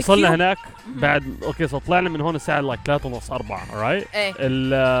 وصلنا هناك بعد طلعنا من هون الساعه 3:30 4 alright.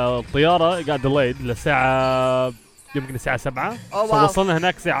 الطياره قاعد delayed للساعه يمكن الساعة 7. وصلنا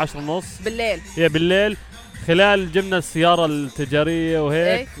هناك الساعة 10:30 بالليل. بالليل. خلال جبنا السيارة التجارية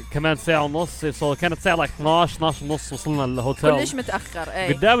وهيك كمان ساعة ونص. كانت الساعة 12:30 وصلنا للهوتيل. كلش متأخر.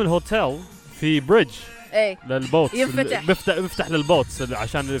 قدام الهوتيل في بريدج للبوت بيفتح للبوتس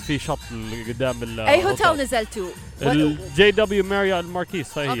عشان في شط قدام اي هوتيل نزلتوا؟ الجي دبليو ماريوت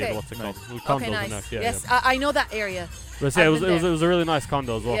ماركيز هي الكوندوز هناك. Yes, I know that area. بس it was a really nice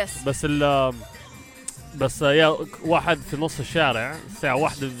condo as well. بس واحد في نص الشارع الساعة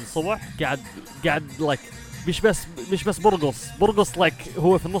 1 الصبح قاعد مش بس برقص لايك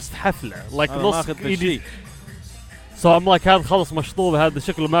هو في النص حفله لايك نص ايدي سو ام لايك هذا خلص مشطوب هذا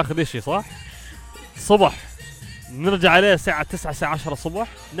شكله ما اخذ شيء صح صبح نرجع عليه الساعه 9 الساعه 10 الصبح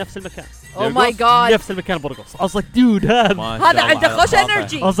نفس المكان او ماي جاد نفس المكان برقص قصدك دود هذا عنده خوش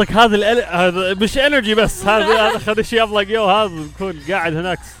انرجي قصدك هذا مش انرجي بس هذا اخذ شيء افضل يو هذا يكون قاعد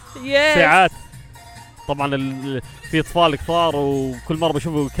هناك ساعات طبعا في اطفال كثار وكل مره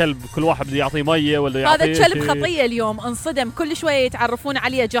بشوفوا كلب كل واحد بده يعطيه ميه ولا يعطيه هذا الكلب خطيه اليوم انصدم كل شويه يتعرفون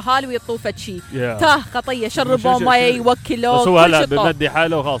عليه جهال ويطوفه شيء تاه خطيه شربوا مي وكلوه بس هو هلا بمدي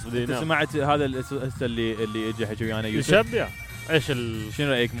حاله وخلاص بده ينام سمعت هذا اللي اجى حكي ويانا يوسف ايش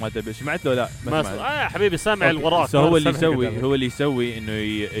شنو رايك مالته سمعت له لا ما حبيبي سامع الوراك هو اللي يسوي انه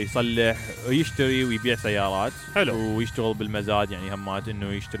يصلح ويشتري ويبيع سيارات حلو ويشتغل بالمزاد يعني همات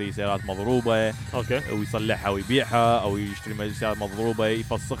انه يشتري سيارات مضروبه اوكي ويصلحها ويبيعها او يشتري سيارات مضروبه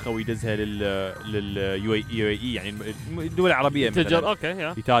يفسخها ويدزها لليو اي يعني الدول العربيه تجار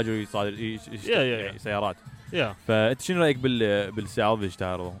اوكي يتاجر يصادر سيارات فانت شنو رايك بالسالفج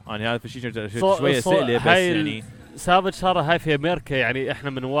تعرضوا انا هذا الشيء شويه سئله بس يعني سالفج صار هاي في امريكا يعني احنا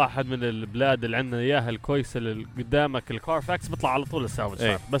من واحد من البلاد اللي عندنا اياها الكويسه اللي قدامك الكارفاكس بيطلع على طول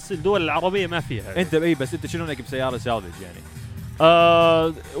السالفج بس الدول العربيه ما فيها يعني. انت بس انت شنو رايك بسياره سالفج يعني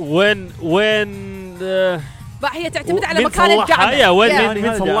وين هي تعتمد على مكان القعده وين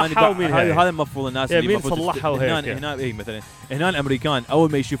مين صلحها ومين هذا المفروض الناس اللي مين صلحها وهيك هنا مثلا هنا الامريكان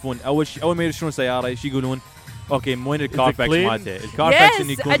اول ما يشوفون اول ما يشترون سياره ايش يقولون اوكي وين الكارفاكس مالته الكارفاكس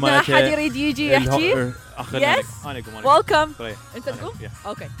انه يكون مالته احد يريد يجي يحكي انا اقوم ويلكم انت تقوم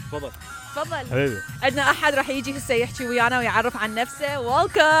اوكي تفضل حبيبي عندنا احد راح يجي هسه يحكي ويانا ويعرف عن نفسه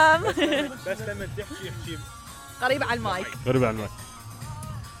ويلكم بس لما تحكي قريب على المايك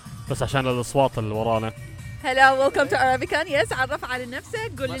بس عشان الاصوات اللي ورانا هلا ويلكم تو ارابيكان يس عرف على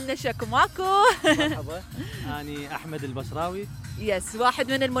نفسك قول لنا شكو ماكو مرحبا أنا أحمد البسراوي يس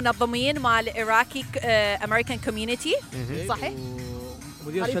واحد من المنظمين مال إراكي أمريكان كوميونيتي صحيح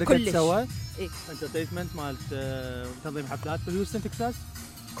مدير شركة سوا انترتينمنت مالت تنظيم حفلات بهيوستن تكساس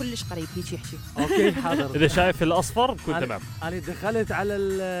كلش قريب هيك يحكي اوكي حاضر اذا شايف الاصفر كنت تمام انا دخلت على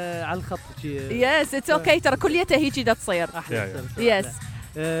الخط يس اتس اوكي ترى كليته هيك دا تصير يس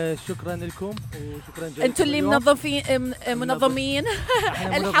شكرا لكم وشكرا جزيلا انتم اللي منظمين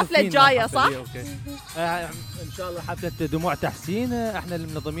الحفله الجايه صح؟ اوكي ان شاء الله حفله دموع تحسين احنا اللي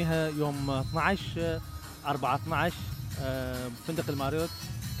منظميها يوم 12 4/12 فندق الماريوت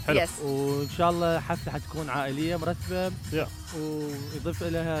حلو وان شاء الله حفله حتكون عائليه مرتبه ويضيف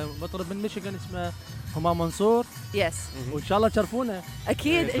لها مطرب من ميشيغان اسمه همام منصور يس وان شاء الله تشرفونا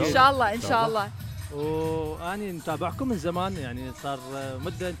اكيد ان شاء الله ان شاء الله واني متابعكم من زمان يعني صار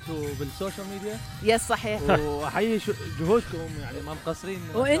مده انتم بالسوشيال ميديا يس صحيح واحيي جهودكم يعني ما مقصرين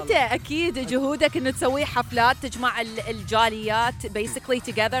وانت اكيد جهودك انه تسوي حفلات تجمع الجاليات بيسكلي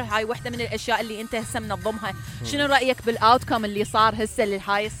توجذر هاي واحده من الاشياء اللي انت هسه منظمها شنو رايك بالاوتكم اللي صار هسه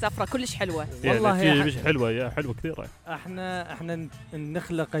لهاي السفره كلش حلوه والله مش حلوه حلوه كثير احنا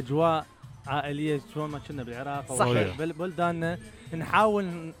نخلق اجواء عائليه شلون ما كنا بالعراق صحيح بلداننا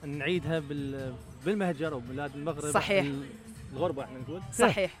نحاول نعيدها بالمهجر وبلاد المغرب صحيح الغربه احنا نقول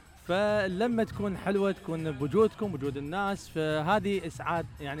صحيح فلما تكون حلوه تكون بوجودكم وجود الناس فهذه اسعاد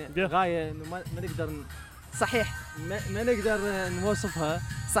يعني غايه انه ما نقدر صحيح ما نقدر نوصفها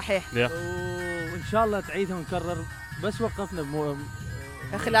صحيح وان شاء الله تعيدها ونكرر بس وقفنا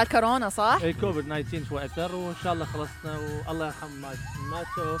خلال كورونا صح؟ اي كوفيد 19 شوي اثر وان شاء الله خلصنا والله يرحم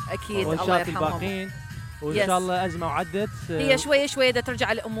ماتوا اكيد الله يرحمهم الباقيين وان شاء الله ازمه وعدت هي شوي شوي بدها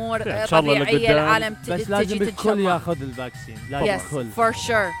ترجع الامور طبيعيه العالم بس لازم الكل ياخذ الفاكسين لازم الكل فور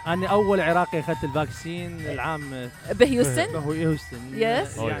شور انا اول عراقي اخذت الفاكسين العام بهيوستن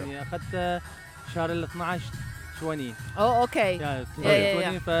يس يعني اخذته شهر ال 12 20 اوكي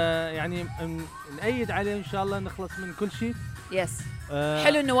فيعني نأيد عليه ان شاء الله نخلص من كل شيء يس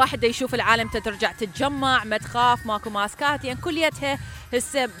حلو انه واحد يشوف العالم ترجع تتجمع ما تخاف ماكو ماسكات يعني كليتها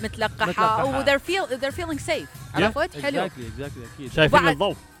هسه متلقحه و they're feeling safe عرفت حلو اكيد شايفين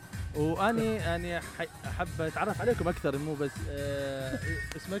الضوء واني احب اتعرف عليكم اكثر مو بس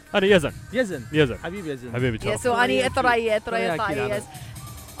اسمك انا يزن حبيبي يزن حبيبي يس واني ثريا يس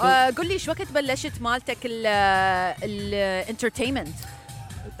قل لي شو وقت بلشت مالتك الانترتينمنت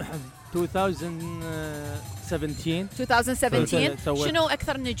 2017 شنو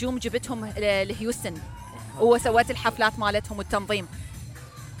اكثر نجوم جبتهم لهيوستن وسويت الحفلات مالتهم والتنظيم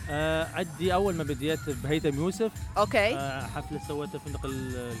عندي اول ما بديت بهيثم يوسف اوكي حفله سويتها في فندق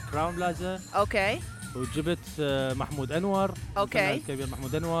الكراون بلازا اوكي وجبت محمود انور اوكي الكبير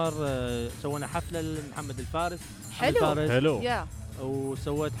محمود انور سوينا حفله لمحمد الفارس حلو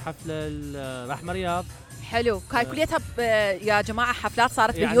وسويت حفله لرحمه رياض حلو. هاي كليتها يا جماعه حفلات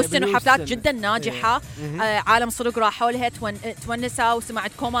صارت يعني بهيوستن وحفلات جدا ناجحه. عالم صدق راحوا لها تونسوا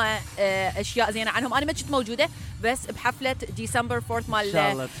وسمعت كوما اشياء زينه عنهم. انا ما كنت موجوده بس بحفله ديسمبر 4 مال ان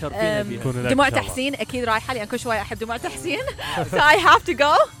شاء الله تشرفينا بيها. دموع تحسين اكيد رايحه لان كل شويه احب دموع تحسين. so I have to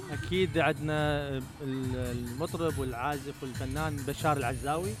go. اكيد عندنا المطرب والعازف والفنان بشار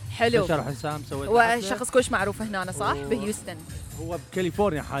العزاوي. حلو. بشار حسام سويت هو شخص كلش معروف هنا صح بهيوستن. هو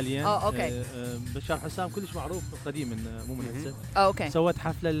بكاليفورنيا حاليا. اوكي. بشار حسام كلش معروف قديم مو من هسه. اوكي. سويت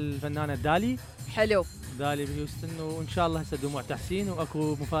حفله الفنانه دالي. حلو. دالي بهيوستن وان شاء الله هسه دموع تحسين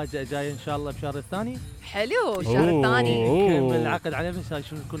واكو مفاجاه جايه ان شاء الله بشهر الثاني. حلو. الشهر الثاني نكمل العقد عليه بس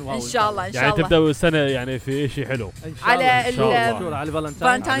شو نكون واو ان شاء الله ان شاء يعني الله. تبداوا السنه يعني في شيء حلو على على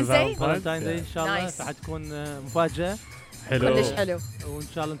فالنتاين داي ان شاء الله فحتكون مفاجاه. حلو كلش حلو وان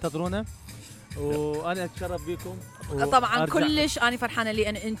شاء الله انتظرونا وانا اتشرف بيكم. طبعا كلش انا فرحانه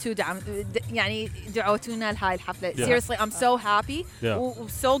لان انتم يعني دعوتونا لهاي الحفله. seriously I'm so happy و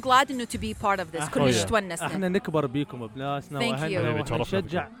so glad انه to be part of this. كلش تونسنا. احنا نكبر بيكم بناسنا واهلنا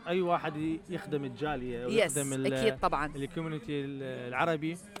ونشجع اي واحد يخدم الجاليه ويخدم اكيد طبعا الكوميونتي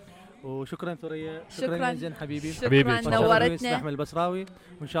العربي. وشكرا ثريا. شكرا زين حبيبي. شكرا نورتنا. احمد البصراوي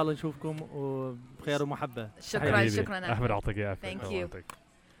وان شاء الله نشوفكم وبخير ومحبه. شكرا احمد يعطيك العافيه. thank you.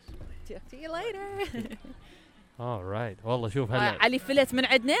 see you later. alright والله شوف هلا علي فلت من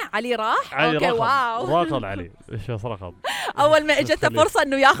عندنا. علي راح. اوكي واو ركض علي ايش ركض. اول ما اجته فرصه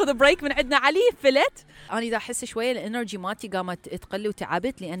انه ياخذ بريك من عندنا علي فلت. انا اذا احس شويه الانرجي مالتي قامت تقل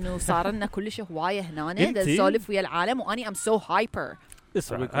وتعبت لانه صار لنا كلش هوايه هنا نسولف ويا العالم واني ام سو هايبر.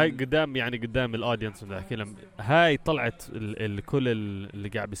 اسمع هاي قدام يعني قدام الاودينس بنحكي لهم هاي طلعت الكل اللي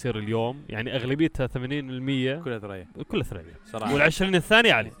قاعد بيصير اليوم يعني اغلبيتها 80% كلها ثريا صراحه وال20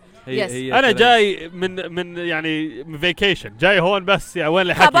 الثانيه علي. هي انا جاي من يعني من فيكيشن جاي هون بس يعني وين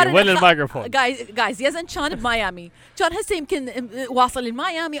الحكي وين الميكروفون. جايز يزن كان بميامي كان هسه يمكن واصل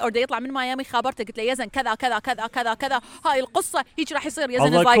لميامي او بده يطلع من ميامي خابرته قلت له يزن كذا كذا كذا كذا كذا هاي القصه هيك راح يصير.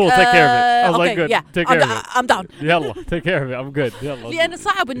 يزن I'm down. يلا take care of it I'm good يلا. لان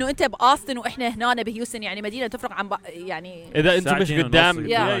صعب انه انت باوستن واحنا هنا بهيوستن يعني مدينه تفرق عن يعني اذا انت مش قدام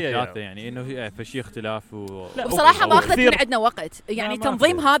يعني انه في شيء اختلاف بصراحه ما اخذت من عندنا وقت يعني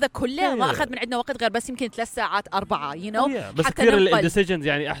تنظيم هذا كله ما اخذ من عندنا وقت غير بس يمكن 3 ساعات 4 بس كثير الديسيجنز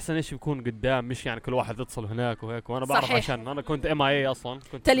يعني احسن شيء بيكون قدام مش يعني كل واحد يتصل هناك وهيك وانا بعرف عشان انا كنت MIA اصلا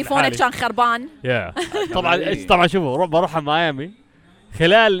كنت تليفونك كان خربان. طبعا شوفوا بروح على ميامي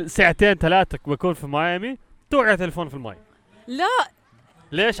خلال ساعتين 3 بكون في ميامي توقع تليفون في الماء. لا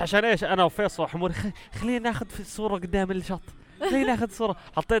ليش عشان ايش انا وفيصل وحمود خلينا ناخذ في الصوره قدام الشط خلينا ناخذ صوره.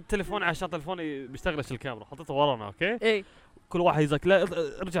 حطيت التليفون عشان تليفوني بيشتغلش الكاميرا حطيته ورانا اوكي ايه كل واحد يزك لا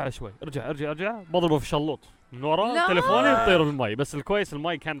ارجع شوي ارجع بضربه في شلوط من ورا تليفوني يطير بالماء. بس الكويس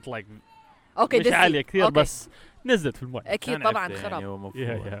الماء كانت لايك اوكي مش عاليه كثير بس نزلت في الماء اكيد طبعا خرب.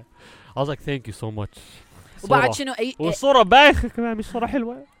 I was like thank you so much. وبعد شنو والصوره بايخه كمان مش صوره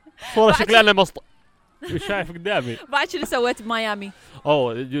حلوه صوره شكلها انا مش شايف قدامي. بعد شنو سويت بميامي؟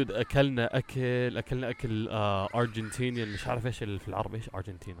 جود اكلنا اكل ارجنتيني مش عارف ايش في العربي ايش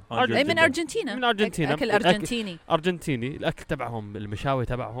ارجنتينا من ارجنتينا اكل ارجنتيني الاكل تبعهم المشاوي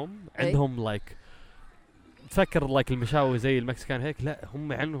تبعهم عندهم لايك تفكر لايك المشاوي زي المكسيكان هيك لا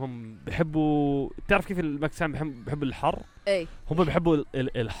هم عندهم بيحبوا تعرف كيف المكسيكان بيحبوا الحر هم بيحبوا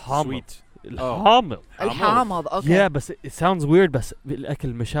الحامض الحامض اوكي بس it sounds weird بس الاكل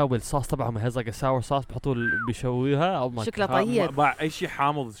المشاوي الصوص تبعهم هز like a sour sauce بحطوا بيشويها او شكله طيب اي شيء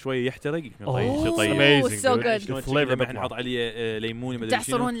حامض شويه يحترق شيء طيب so good الفليفر احنا نحط عليه ليمون ما ادري شنو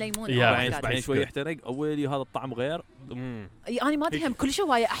تعصرون ليمون بعدين شويه يحترق اول هذا الطعم غير. انا ما ادري هم كل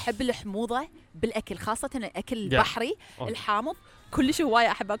هوايه احب الحموضه بالاكل خاصه الاكل البحري الحامض كلش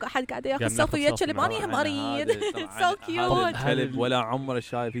هوايه احب. احد قاعد ياخذ سلفي كلب اني هم اريد سو كيوت كلب ولا عمره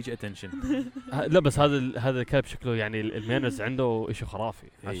شايف هيك اتنشن. لا بس هذا الكلب شكله يعني المينز عنده شيء خرافي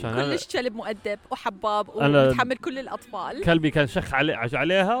عشان كلش كلب مؤدب وحباب ومتحمل كل الاطفال. كلبي كان شخ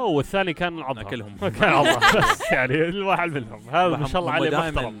عليها والثاني كان عضها كلهم كان عضها بس يعني الواحد منهم هذا ما شاء الله عليه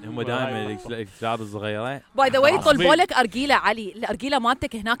محترم. هم دائما الكلاب الصغيره باي ذا واي يطلبوا لك ارجيله علي الارجيله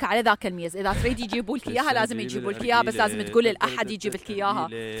مالتك هناك على ذاك الميز اذا تريد يجيبوا لك اياها لازم يجيبوا لك اياها بس لازم تقول لاحد يجيب لك اياها.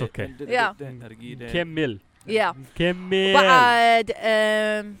 اوكي كمل كمل بعد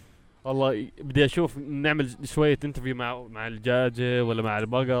والله بدي اشوف نعمل شويه انترفيو مع الدجاجه ولا مع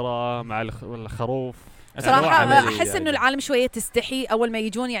البقره مع ولا الخروف صراحة أحس إنه العالم شوية تستحي أول ما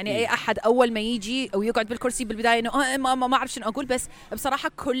يجون، يعني أي أحد أول ما يجي أو يقعد بالكرسي بالبداية إنه ما أعرف شنو أقول، بس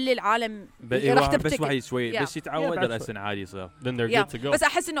بصراحة كل العالم راح بس واحد شوي بس يتعود الأسن عادي يصير. بس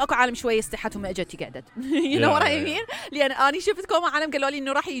أحس إنه أكو عالم شوية استحت وما أجت قعدت you know what I mean؟ لأن أنا شفت كوما عالم قالوا لي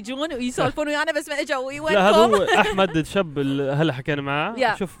إنه راح يجون ويسولفون ويانا بس ما أجوا. لا هذا هو أحمد الشاب هلا حكينا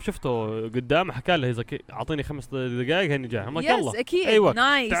معاه شفته قدام حكى له زكي أعطيني 5 دقائق هني جاي. يس أكيد.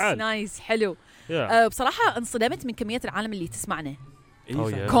 نايس حلو. بصراحة انصدمت من كمية العالم اللي تسمعنا.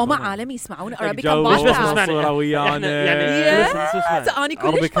 كوما عالمي يسمعون أرابيكان مش بس نسمعنا ويانا يعني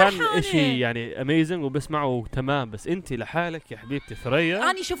كلش فرحانة. إشي يعني أميزنج وبسمعه تمام. بس أنت لحالك يا حبيبتي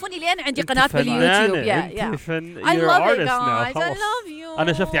ثريا أنا شوفوني لين عندي قناة باليوتيوب. أنت فن I love it guys I love you.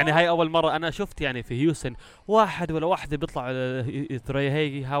 أنا شفت يعني هاي أول مرة أنا شفت يعني في هيوستن واحد ولا واحدة بيطلع ثريا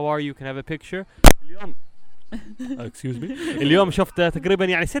هاي how are you can have a picture. اليوم excuse me اليوم شفت تقريبا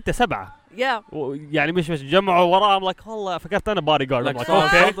يعني 6-7 يعني مش جمعوا وراهم like والله فكرت انا بادي جارد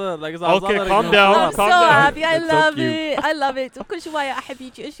اوكي calm down I love it وكل شويه احب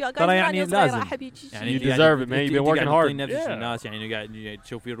هيك اشياء ترى يعني لازم احب هيك يعني you deserve it man you've been working hard نفس الناس يعني قاعد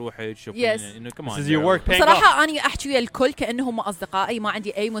تشوفي روحك تشوفي انه كمان بصراحه اني احكي ويا الكل كانهم اصدقائي ما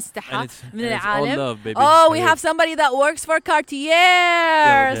عندي اي مستحى من العالم. we have somebody that works for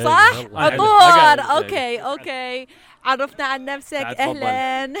Cartier صح عطور اوكي عرفنا عن نفسك.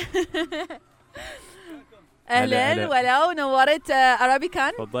 اهلا اهلا ولو نورت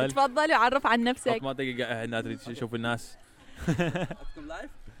أرابيكان. تفضل وعرف عن نفسك. ما دقيقة احنا تريد تشوف الناس.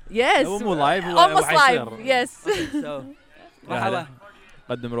 يس مو لايف almost live يس. مرحبا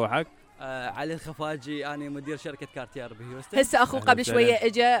قدم روحك. علي الخفاجي أنا مدير شركة كارتير بهيوستن. هسه أخوه قبل شوية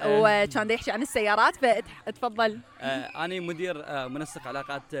إجا وكان يحكي عن السيارات فتفضل. أنا مدير منسق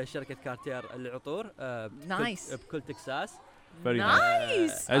علاقات شركة كارتير العطور بكل تكساس. Very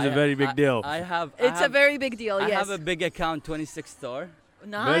nice. That's a very big deal. It's a very big deal. I yes. have a big account 26 store.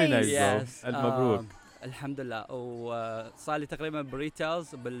 Nice. Very nice. Yes. مبروك. الحمد لله وصار لي تقريبا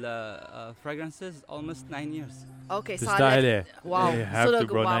بريتيلز بالفراغرانسز almost 9 years. اوكي تستاهل. واو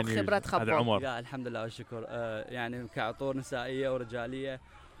صدق واو خبرة خبر. هذا عمر. يا الحمد لله والشكر. يعني كعطور نسائية ورجالية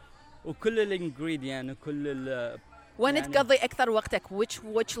وكل الانجريدينت وكل وين يعني تقضي اكثر وقتك؟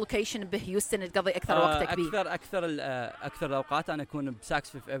 which location بهيوستن تقضي اكثر وقتك بيه؟ اكثر الاوقات انا اكون بساكس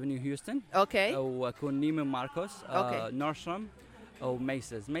فيف افنيو هيوستن. اوكي. او اكون نيمان ماركوس نورثروم او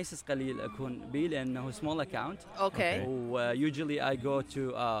ميسز قليل اكون بيه لانه سمول اكاونت. اوكي. و usually I go to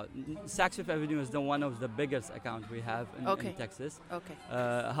Saks Fifth Avenue is one of the biggest account we have in Texas. اوكي.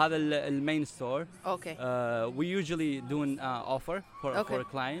 هذا المين ستور. اوكي. we usually doing offer for a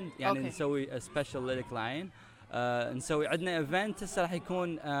client يعني نسوي special للكلاين. نسوي عندنا ايفنت هسه راح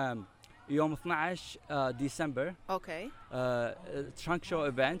يكون يوم 12 ديسمبر. اوكي. trunk show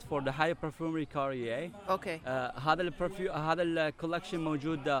event for the high perfumery Cartier. اوكي. هذا الكولكشن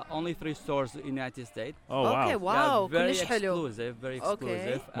موجود only 3 stores in the United States. اوكي واو كلش حلو. very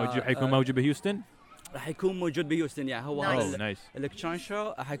exclusive. حيكون موجود بهيوستن؟ راح يكون موجود بهيوستن يعني هو هذا nice. الكترون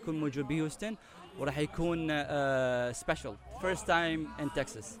شو حيكون موجود بهيوستن وراح يكون special first time in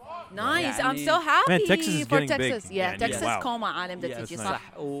Texas. Nice. I'm so happy. Man, Texas is getting Texas. big. Yeah, Texas كوما عالم ده تجي صح.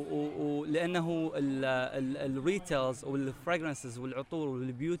 ولأنه الريتيلز والفراغرانسز والعطور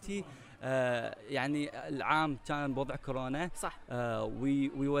والبيوتي يعني العام كان بوضع كورونا صح.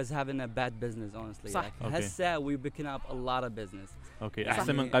 we was having a bad business honestly. صح. Like هسه we picking up a lot of business. اوكي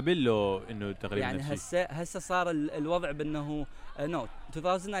احسن من قبل لو انه تقريبا يعني هسه صار الوضع بانه no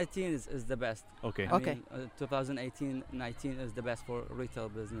 2019 is the best. اوكي. 2018 is the best for retail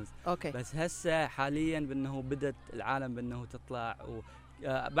business. اوكي. بس هسه حاليا بانه بدت العالم بانه تطلع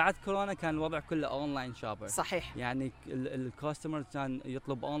بعد كورونا كان الوضع كله اونلاين شوبر. صحيح. يعني الكاستمر كان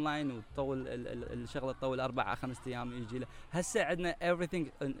يطلب اونلاين وتطول الشغله تطول 4-5 ايام يجي له. هسه عندنا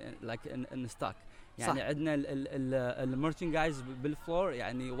everything like in stock. يعني عندنا الميرشندايز بالفلور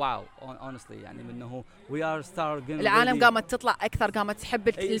يعني واو honestly يعني منه we are starting. العالم قامت تطلع اكثر قامت تحب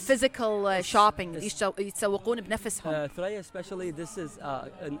الفيزيكال شوبينج يتسوقون بنفسهم. ثريا especially this is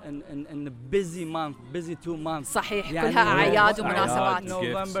in a busy month busy 2 months. صحيح يعني كلها اعياد ومناسبات.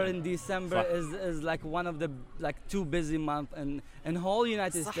 November and December is like one of the like 2 busy months and whole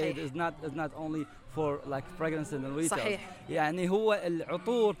United States is not only for like fragrance and retail. صحيح. يعني هو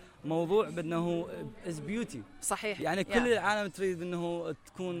العطور موضوع بأنه is beauty. صحيح. يعني كل العالم تريد انه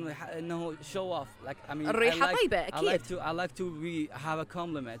تكون انه show off like I mean الريحة طيبة أكيد. I like to have a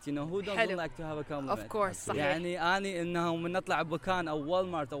compliment you know who doesn't like to have a compliment. Of course. صحيح. يعني أنا إنه من نطلع بمكان أو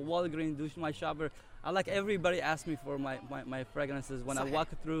Walmart أو Walgreens دوش my shopper I like everybody asks me for my fragrances when I walk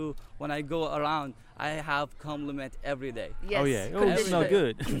through, when I go around. I have compliment every day. Yes. Oh yeah. Oh, it smells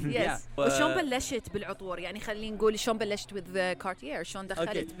good. Yes. وشون بلشت بالعطور؟ يعني خلينا نقول شون بلشت with Cartier، شون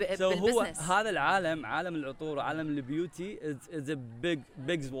دخلت بالبزنس؟ هذا العالم، عالم العطور وعالم البيوتي is a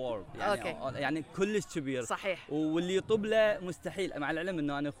big world. يعني كلش كبير. صحيح. واللي يطب له مستحيل، مع العلم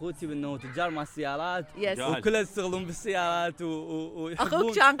انه انا اخوتي بانه تجار مع السيارات وكلهم يشتغلون بالسيارات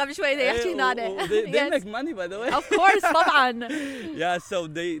اخوك كان قبل شوي يحكي لنا. They make money by the way. Of course طبعا. Yeah, so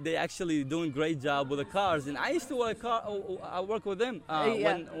they actually doing great job with the cars, and I used to work with them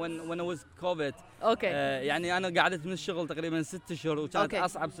when it was COVID. اوكي. يعني انا قعدت من الشغل تقريبا 6 شهور، وكانت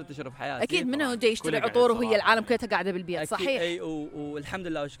اصعب 6 شهور في حياتي. اكيد منو جاي يشتري عطور وهي العالم كلها قاعده بالبيت؟ صحيح. اي والحمد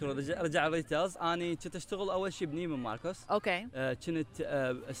لله والشكر رجع الريتيلز. اني كنت اشتغل اول شيء بنيمان ماركوس. اوكي. كنت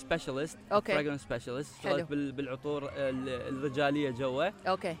سبيشالست، فراجرنس سبيشالست، اشتغلت بالعطور الرجاليه جوا.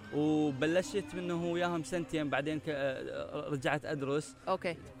 اوكي. وبلشت منه وياهم سنتين، بعدين رجعت ادرس.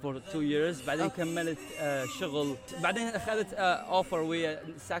 اوكي. for 2 years. بعدين كملت شغل، بعدين اخذت اوفر ويا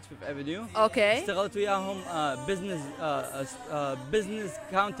ساكس فيف افنيو. اوكي. اشتغلت وياهم بزنس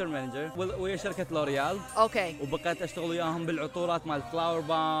كاونتر مانجر ويا شركه لوريال. اوكي. وبقيت اشتغل وياهم بالعطورات مال فلاور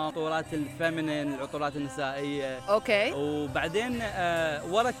بام، عطورات الفيمينين، العطورات النسائيه. اوكي. وبعدين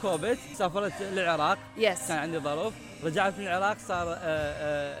ورا كوفيد سافرت للعراق. يس. كان عندي ظرف، رجعت من العراق،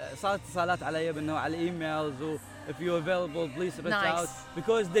 صارت اتصالات علي بانه على الايميلز و if you're available please reach out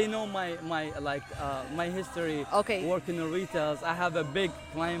because they know my history. Okay. Working in retails. I have a big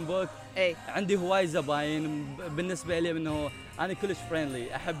client book. عندي هواي زباين. بالنسبه لي انه انا كلش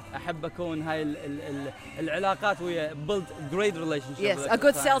فريندلي، احب اكون هاي العلاقات ويا build great relationship. Yes, a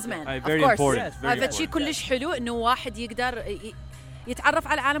good salesman. Very important. هذا شيء كلش حلو انه واحد يقدر يتعرف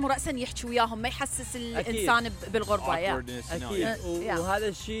على العالم ورأسا يحكي وياهم، ما يحسس الانسان بالغربه. اكيد. وهذا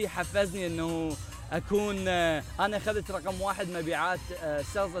الشيء حفزني انه اكون انا اخذت رقم 1 مبيعات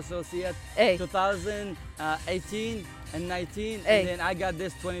سيلز اسوسييت 2018 and 19 and then I got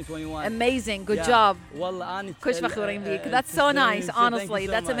this 2021. Amazing, good job. والله أنا كلش فخورين بيك. That's so nice, honestly.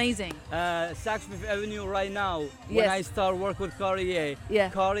 That's amazing. Saks Fifth Avenue right now. When I start work with Cartier,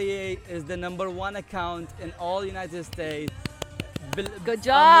 Cartier is the #1 account in all United States. Good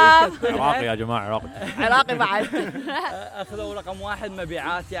job. عراقي يا جماعة، عراقي بعد. أخذوا رقم 1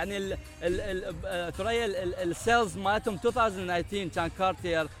 مبيعات. يعني ثريا السيلز مالتهم 2019 كان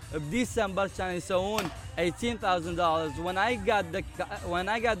كارتير بديسمبر كانوا يسوون $18,000. When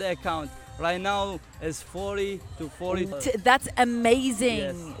I got the account right now is 40 to 40. That's amazing.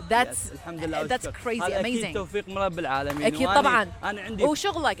 That's that's crazy amazing. أكيد توفيق من رب العالمين. أكيد طبعاً. أنا عندي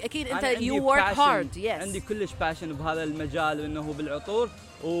وشغلك أكيد أنت you work hard. Yes. عندي كلش passion بهذا المجال وإنه بالعطور،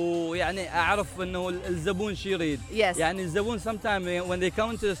 ويعني أعرف إنه الزبون شو يريد. Yes. يعني الزبون sometimes when they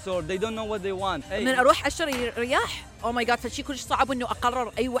come to the store they don't know what they want. من أروح أشتري رياح oh my god فشي كلش صعب إنه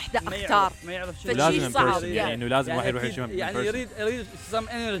أقرر أي وحدة أختار. ما يعرف شو لازم صعب. يعني لازم واحد يروح يشوف. يعني يريد some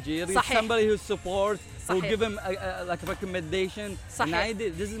energy. يريد somebody who supports, who give him like a recommendation. صحيح.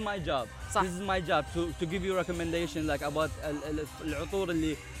 This is my job. صح. This is my job to give you recommendation like about العطور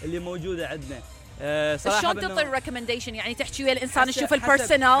اللي موجودة عندنا. شلون تعطي الريكومنديشن؟ يعني تحكي ويا الانسان تشوف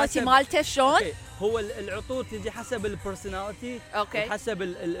البيرسوناليتي مالته شلون؟ هو العطور تجي حسب البيرسوناليتي وحسب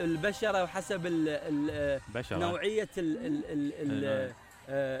البشره وحسب نوعيه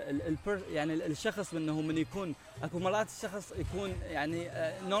يعني الشخص منه من يكون اكو مرات الشخص يكون يعني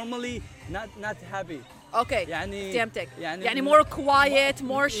normally not happy. اوكي يعني فهمتك. يعني more quiet,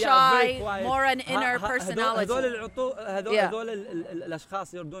 more shy, more an inner personality. هذول العطور هذول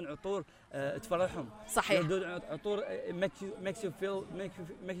الاشخاص يردون عطور تفرحهم. صحيح. يردون عطور makes you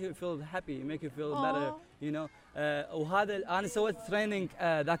feel happy, make you feel better, you know. وهذا انا سويت تريننج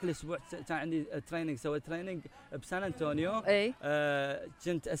ذاك الاسبوع كان عندي تريننج، سويت تريننج بسان انطونيو.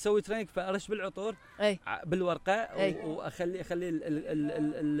 كنت اسوي تريننج فارش بالعطور بالورقه واخلي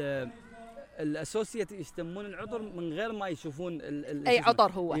الاسوسيت يشتمون العطر من غير ما يشوفون اي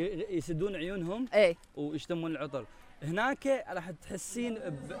عطر هو، يسدون عيونهم ويشتمون العطر. هناك راح تحسين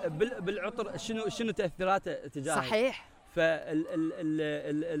بالعطر شنو تاثيراته تجاهه. صحيح.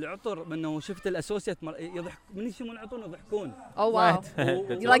 فالعطر منه شفت الاسوسيت يضحك من يشمون العطر يضحكون. واو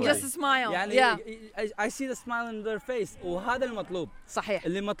you like just a smile. يعني I see the smile in their face. وهذا المطلوب. صحيح.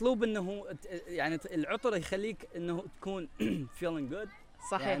 اللي مطلوب انه يعني العطر يخليك انه تكون feeling good.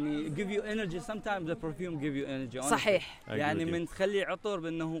 صحيح. يعني give you energy. sometimes the perfume give you energy. صحيح. يعني من تخلي عطر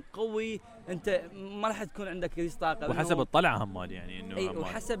بانه قوي انت ما راح تكون عندك هذه الطاقه. وحسب الطلعه هم يعني انه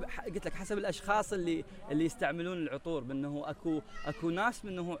وحسب قلت لك حسب الاشخاص اللي يستعملون العطور، بانه اكو ناس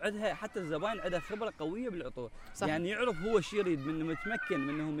منه عندها حتى الزباين عندها خبره قويه بالعطور. صح. يعني يعرف هو شو يريد، منه متمكن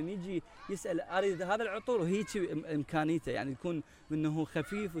منه من يجي يسال اريد هذا العطور وهيك امكانيته، يعني يكون منه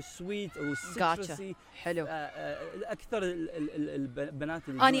خفيف وسويت وسيترسي. حلو. اكثر البنات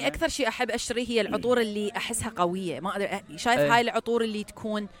اللي اني اكثر شيء احب اشتريه هي العطور اللي احسها قويه. ما ادري شايف هاي العطور اللي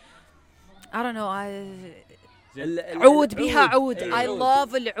تكون I don't know عود بيها عود. I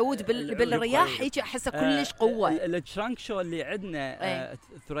love العود بالرياح هيك احسها كلش قوه. الترانك شو اللي عندنا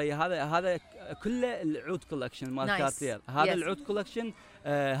ثريا هذا كله العود كولكشن مال كارتير. هذا العود كولكشن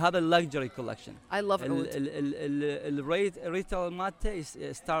هذا اللكجري كولكشن. I love عود. الريتيل مالته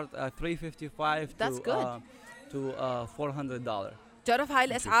ستارت 355 to $400. تعرف هاي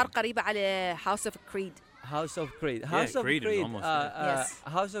الاسعار قريبه على هاوس اوف كريد. هاوس اوف كريد هاوس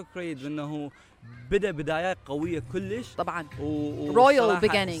اوف كريد انه بدا بدايات قويه كلش طبعا. رويال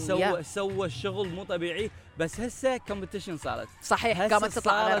بيجينينج. سوى الشغل مو طبيعي، بس هسه كومبيتيشن صارت. صحيح قامت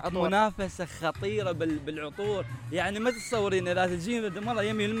تطلع على العطور، منافسه خطيره بالعطور. يعني ما تتصورين اذا تجيني مره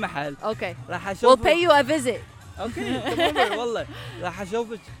يمي المحل اوكي راح اشوف we'll pay you a visit. اوكي والله راح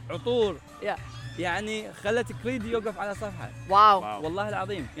اشوفك عطور يعني خلت كريد يوقف على صفحه. واو والله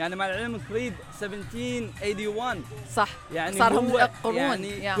العظيم. يعني مع العلم كريد 1781 صح، يعني صار هم قرون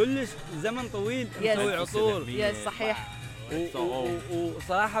يعني كلش زمن طويل مسوي عطور. صحيح.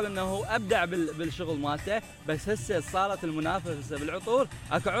 وصراحه انه ابدع بالشغل مالته. بس هسه صارت المنافسه بالعطور.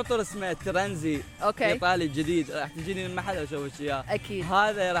 اكو عطر اسمه ترنزي ايطالي جديد راح تجيني المحل اشوفك اياه. اكيد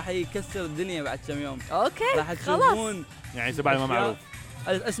هذا راح يكسر الدنيا بعد كم يوم. اوكي راح تشوفون يعني سبعة ما معروف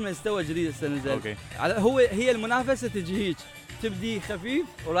اسمه استوى جديد استنزل. اوكي هي المنافسه تجي هيك تبدي خفيف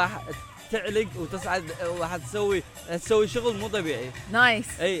وراح تعلق وتصعد وراح تسوي شغل مو طبيعي. نايس.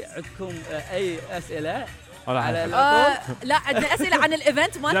 اي عندكم اي اسئله على لا عندنا اسئله عن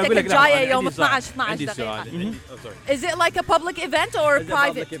الايفنت مالتك الجايه يوم 12 دقيقه. Is it like a public event or a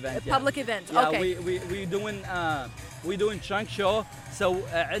private public event? Okay. we doing trunk show.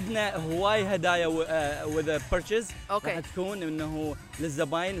 عندنا هواي هدايا with a purchase. راح تكون انه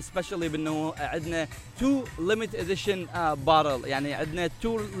للزباين especially بانه عندنا 2 limited edition bottle. يعني عندنا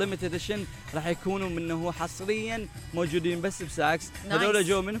 2 limited edition راح يكونوا منه حصريا موجودين بس بساكس. هذول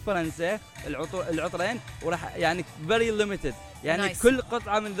جو من فرنسا العطرين وراح يعني very limited. يعني كل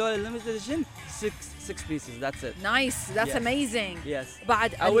قطعه من ذول limited edition 6 pieces. That's it. Nice. That's amazing. Yes.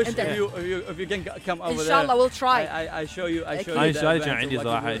 بعد I wish if you can come over there. إن شاء الله we'll try. I show you. هاي السؤال كان عندي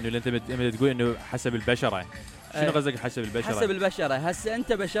صراحة إنه أنت تقول إنه حسب البشرة. شنو قصدك حسب البشرة؟ حسب البشرة. هسه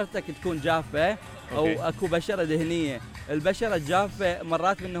أنت بشرتك تكون جافة أو أكو بشرة دهنية. البشرة الجافة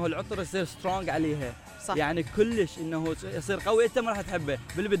مرات إنه العطر يصير سترونج عليها. صح. يعني كلش إنه يصير قوي. أنت ما راح تحبه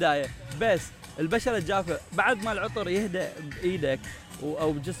بالبداية. بس البشرة الجافة بعد ما العطر يهدأ بإيدك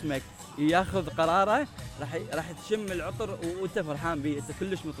أو بجسمك ياخذ قراره راح تشم العطر وانت فرحان به. انت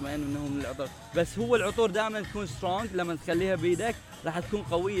كلش مطمئن انه من العطر. بس هو العطور دائما تكون سترونج لما تخليها بايدك راح تكون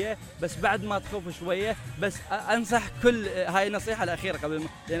قويه. بس بعد ما تخوف شويه. بس انصح كل هاي النصيحه الاخيره قبل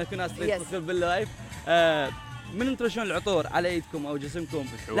لان كل ناس تصير باللايف. من ترشون العطور على ايدكم او جسمكم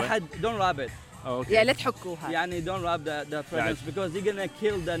لحد دون رابط. يعني لا تحكوها. يعني don't rub the fragrance because you're gonna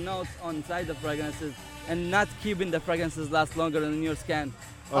kill the notes on inside the fragrances and not keeping the fragrances last longer in your skin.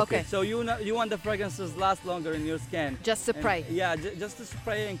 Okay. So you want the fragrances last longer in your skin. Just spray. Just to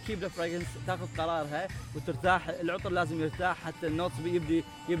spray and keep the fragrance. تاخذ قرارها وترتاح. العطر لازم يرتاح حتى النوتس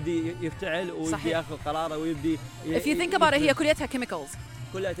يبدي يفتعل ويبدي ياخذ قراره ويبدي. If you think about it هي كلها chemicals.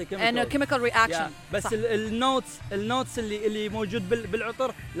 كلها and a chemical reaction. بس النوتس اللي موجود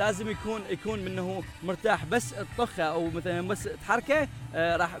بالعطر لازم يكون منه مرتاح. بس الطخه او مثلا بس تحركه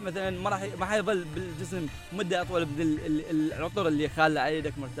راح مثلا ما حيظل بالجسم مده اطول من العطر اللي خاله على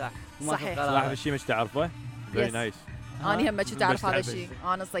يدك مرتاح. صحيح. صراحه الشيء مش تعرفه. very nice. انا هم كنت اعرف هذا الشيء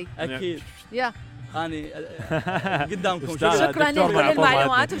honestly. اكيد. اني قدامكم. شكرا لكل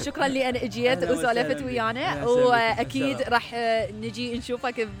المعلومات وشكرا لي انا اجيت وسولفت ويانا. واكيد راح نجي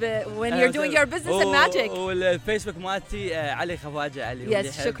نشوفك when you're doing your business and magic. والفيسبوك مالتي علي خفاجه.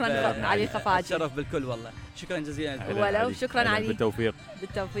 علي شكرا علي خفاجه. شرف بالكل والله. شكرا جزيلا. ولو شكرا علي.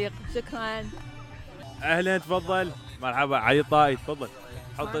 بالتوفيق. شكرا. اهلا تفضل. مرحبا علي طائي تفضل.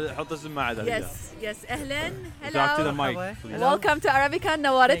 حط السماعه على يس اهلا. هلا. ويلكم تو Arabican.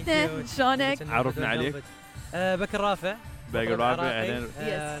 نورتنا. شلونك؟ عرفنا عليك. بكر رافع. اهلا.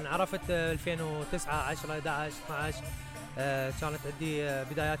 انعرفت 2009 10 11 12. كانت عندي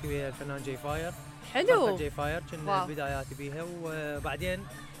بداياتي ويا الفنان جاي فاير. حلو. جاي فاير كان بداياتي بيها. وبعدين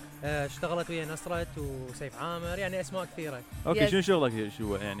اشتغلت ويا نصرت وسيف عامر، يعني اسماء كثيره. اوكي شنو شغلك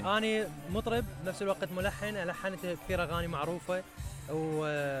شو يعني؟ اني مطرب بنفس الوقت ملحن، لحنت كثير اغاني معروفه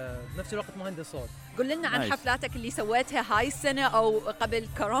وبنفس الوقت مهندس صوت. قل لنا عن حفلاتك اللي سويتها هاي السنه او قبل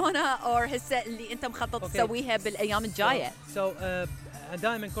كورونا او هسه اللي انت مخطط تسويها بالايام الجايه.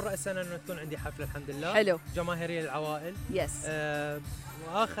 دائما كل راس سنه انه تكون عندي حفله الحمد لله. حلو. جماهيريه للعوائل. يس.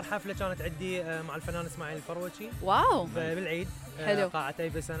 واخر حفله كانت عندي مع الفنان اسماعيل الفروشي. واو. بالعيد. حلو. قاعه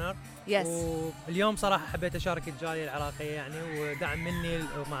ايفا سنر. يس. واليوم صراحه حبيت اشارك الجاليه العراقيه يعني ودعم مني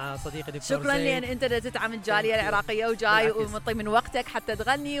مع صديقي دكتور شكرا لان انت تدعم الجاليه العراقيه وجاي ومعطي من وقتك حتى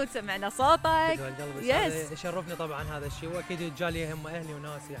تغني وتسمعنا صوتك. يس. يشرفني طبعا هذا الشيء، واكيد الجاليه هم اهلي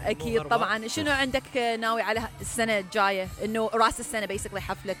وناسي يعني. اكيد طبعا. شنو عندك ناوي على السنه الجايه انه راس السنه بيسكلي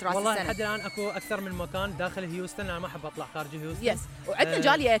حفله راس والله السنه؟ لحد الان اكو اكثر من مكان داخل هيوستن، انا ما احب اطلع خارج هيوستن. يس. وعندنا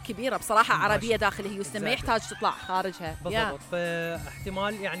جاليه كبيره بصراحه عربيه داخل هيوستن، ما يحتاج تطلع خارجها. بالضبط.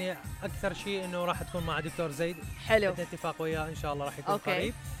 فاحتمال يعني اكثر شيء انه راح تكون مع دكتور زيد. حلو. اتفاق وياه ان شاء الله راح يكون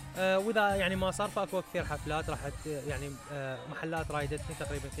قريب. واذا يعني ما صار فاكو كثير حفلات راح يعني محلات رايدتني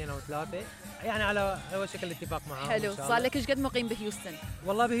تقريبا 2 أو 3 يعني على وشك الاتفاق معاهم. حلو. صار لك ايش قد مقيم بهيوستن؟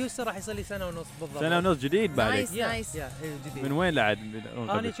 والله بهيوستن راح يصير لي 1.5 سنة بالضبط. 1.5 سنة جديد بعد. نايس. جديد. من وين لعد؟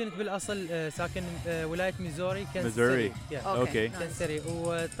 انا كنت بالاصل ساكن ولايه ميزوري. ميزوري. اوكي. كنسري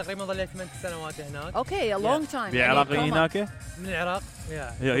وتقريبا ظليت 8 سنوات هناك. اوكي لونج تايم. في عراقيين هناك؟ من العراق.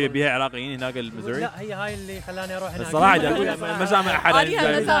 هي بيها عراقيين هناك الميزوري؟ لا هي هاي اللي خلاني اروح هناك. الصراحه ما سامع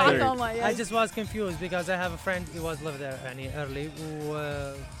احد. I just was confused because I have a friend who was lived there يعني early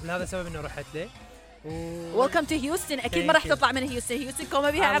ولهذا السبب انه رحت له. ويلكم تو هيوستن. اكيد ما راح تطلع من هيوستن كوما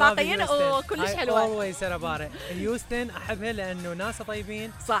بيها عراقيين وكلش حلوه. always سرباره. هيوستن احبها لانه ناسها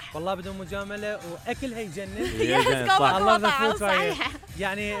طيبين. صح والله بدون مجامله واكلها يجنن. يس كوما صحيح.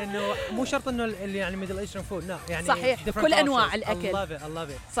 يعني انه مو شرط انه اللي يعني ميدل ايسترن فود لا يعني صحيح كل انواع الاكل. I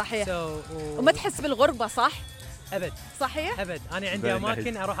love it. صحيح. وما تحس بالغربه صح؟ ابد. صحيح. ابد. انا عندي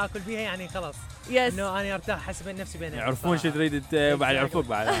اماكن اروح اكل بيها يعني خلاص. يس. انه انا ارتاح احس نفسي بين يعرفون شو تريد بعد يعرفوك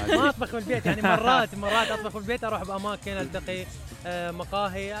بعد. ما اطبخ بالبيت يعني مرات اطبخ بالبيت اروح باماكن التقي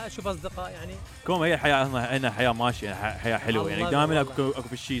مقاهي اشوف اصدقاء يعني. كوم هي الحياه هنا حياه ماشيه حياه حلوه يعني دائما اكو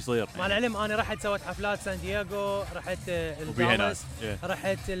في شيء يصير. مع العلم انا رحت سويت حفلات سان دييغو، رحت الدالاس،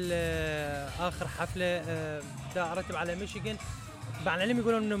 رحت اخر حفله ارتب على ميشيغان. مع العلم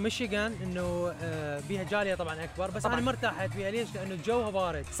يقولون انه ميشيغان انه بيها جاليه طبعا اكبر بس طبعاً. انا ما ارتحت بيها ليش؟ لانه جوها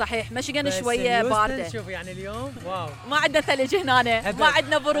بارد. صحيح ميشيغان شويه بارده. شوف يعني اليوم واو ما عندنا ثلج هنا، ما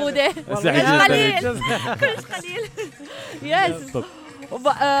عندنا بروده. قليل كلش قليل. يس.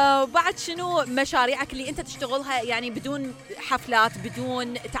 وبعد شنو مشاريعك اللي انت تشتغلها يعني بدون حفلات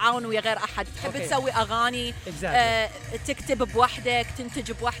بدون تعاون ويا غير احد؟ تحب تسوي اغاني تكتب بوحدك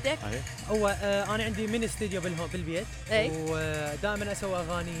تنتج بوحدك؟ هو انا عندي ميني استوديو بالبيت ودائما اسوي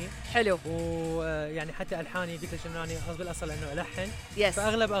اغاني. حلو. ويعني حتى الحاني قلت لك انه انا بالاصل انه الحن.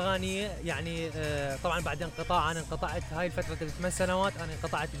 فاغلب اغاني يعني طبعا بعد انقطاع انا انقطعت هاي الفتره 8 سنوات انا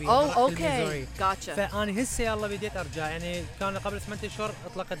انقطعت بيها. اوكي جاتشا. فانا هسه يلا بديت ارجع يعني كان قبل 8 اشهر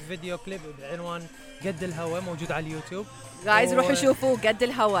اطلقت فيديو كليب بعنوان قد الهوى موجود على اليوتيوب. جايز روحوا شوفوا قد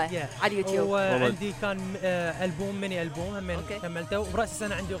الهوى على اليوتيوب. وعندي كان البوم ميني البوم هم كملته وبراس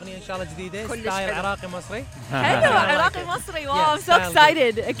السنه عندي اغنيه ان شاء الله جديده ستايل عراقي مصري. حلو عراقي مصري. واو سو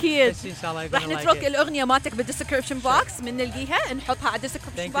اكسايتد. اكيد ان شاء الله راح نترك الاغنيه مالتك بالدسكربشن بوكس من نلقيها نحطها على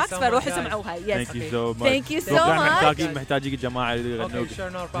الدسكربشن بوكس فروحوا سمعوها. يس ثانك يو سو ماتش. محتاجين الجماعه اللي يغنوا.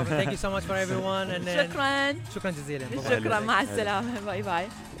 ثانك يو سو ماتش فور ايفري ون. شكرا جزيلا. شكرا مع السلامه. باي باي.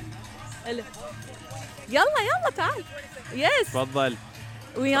 يلا تعال. يس تفضل.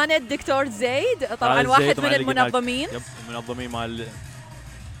 ويانا الدكتور زيد طبعا واحد من المنظمين. المنظمين مال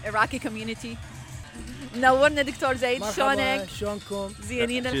عراقي كوميونتي. منورنا دكتور زيد. شلونك؟ شلونكم؟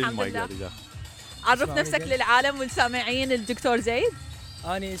 زينين الحمد لله. عرف نفسك للعالم والسامعين. الدكتور زيد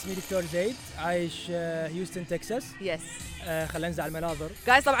أنا اسمي دكتور زيد عايش هيوستن تكساس. يس. خلينا ننزل على المناظر.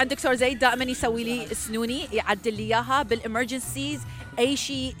 جايز طبعا دكتور زيد دائما يسوي لي سنوني يعدل لي اياها بالامرجنسيز. اي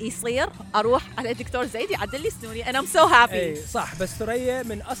شيء يصير اروح على دكتور زيد يعدل لي سنوني. انا ام سو هابي. اي صح بس ثريا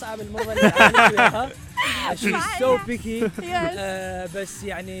من اصعب المرضى اللي عانيت وياها. she's so picky. بس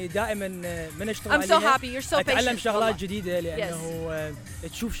يعني دائما من اشتغل عليها I'm so happy you're so patient. اتعلم شغلات جديدة لانه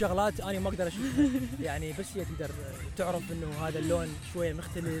تشوف شغلات انا ما اقدر اشوفها. يعني بس هي تقدر تعرف انه هذا اللون شوية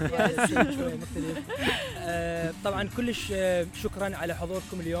مختلف شوية مختلف. طبعا كلش شكرا على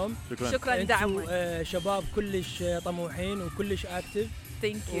حضوركم اليوم. شكرا دعم. شباب كلش طموحين وكلش اكتف.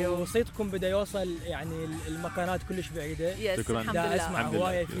 Thank you. وصيتكم بدا يوصل يعني المكانات كلش بعيده. شكرا. دا اسمع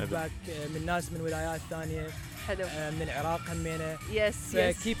هوايه فيدباك من ناس من ولايات ثانيه. حلو. من العراق همينه. يس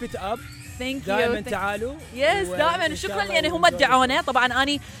keep it up. ثانك دائما تعالوا يس دائما شكرا يعني هم دعونا. طبعا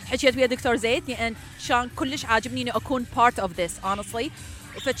اني حكيت ويا دكتور زيد لان كان كلش عاجبني اني اكون بارت اوف ذس honestly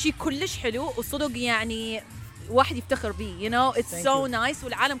فشي كلش حلو وصدق يعني واحد يفتخر بيه you know it's so nice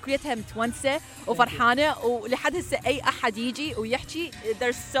والعالم كليتها متونسه وفرحانه ولحد هسه اي احد يجي ويحكي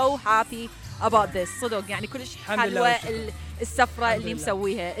they're so happy about this صدق يعني كلش حلوه السفره اللي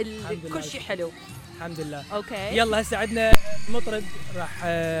مسويها كل شيء حلو الحمد لله. اوكي يلا هسه عندنا مطرب راح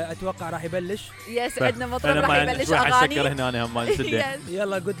اتوقع راح يبلش. يس عندنا مطرب راح يبلش اغاني هنا هم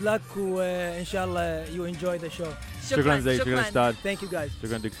يلا جود لك وان شاء الله يو انجوي ذا شو. شكرا زي شكرا استاذ. ثانك يو جايز.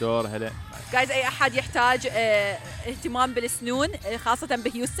 شكرا دكتور. هلا جايز اي احد يحتاج اهتمام بالسنون خاصه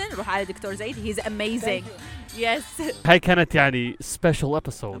بهيوستن روح على دكتور زيد هيز اميزنج. يس هاي كانت يعني سبيشال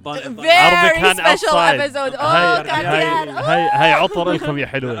ابيسود فيري سبيشال ابيسود. هاي عطر لكم يا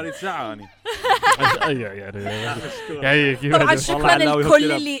حلوين. ساعه اني يعني طبعا شكرا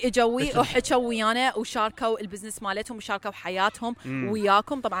لكل اللي اجوا وحكوا ويانا وشاركوا البزنس مالتهم وشاركوا حياتهم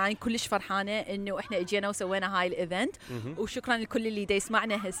وياكم. طبعا انا كلش فرحانه انه احنا اجينا وسوينا هاي الايفنت وشكرا لكل اللي دا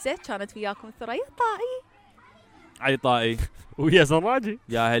يسمعنا هسه. كانت وياكم ثريا الطائي علي طائي ويا سراجي.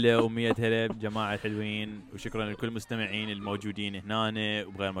 يا هلا ومية هلا جماعة الحلوين وشكرا لكل المستمعين الموجودين هنا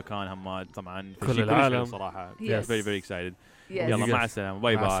وبغير مكان هم طبعا كل العالم صراحة very very excited. يلا مع السلامة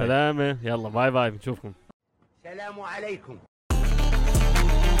باي باي. مع السلامة يلا باي باي بنشوفكم. السلام عليكم.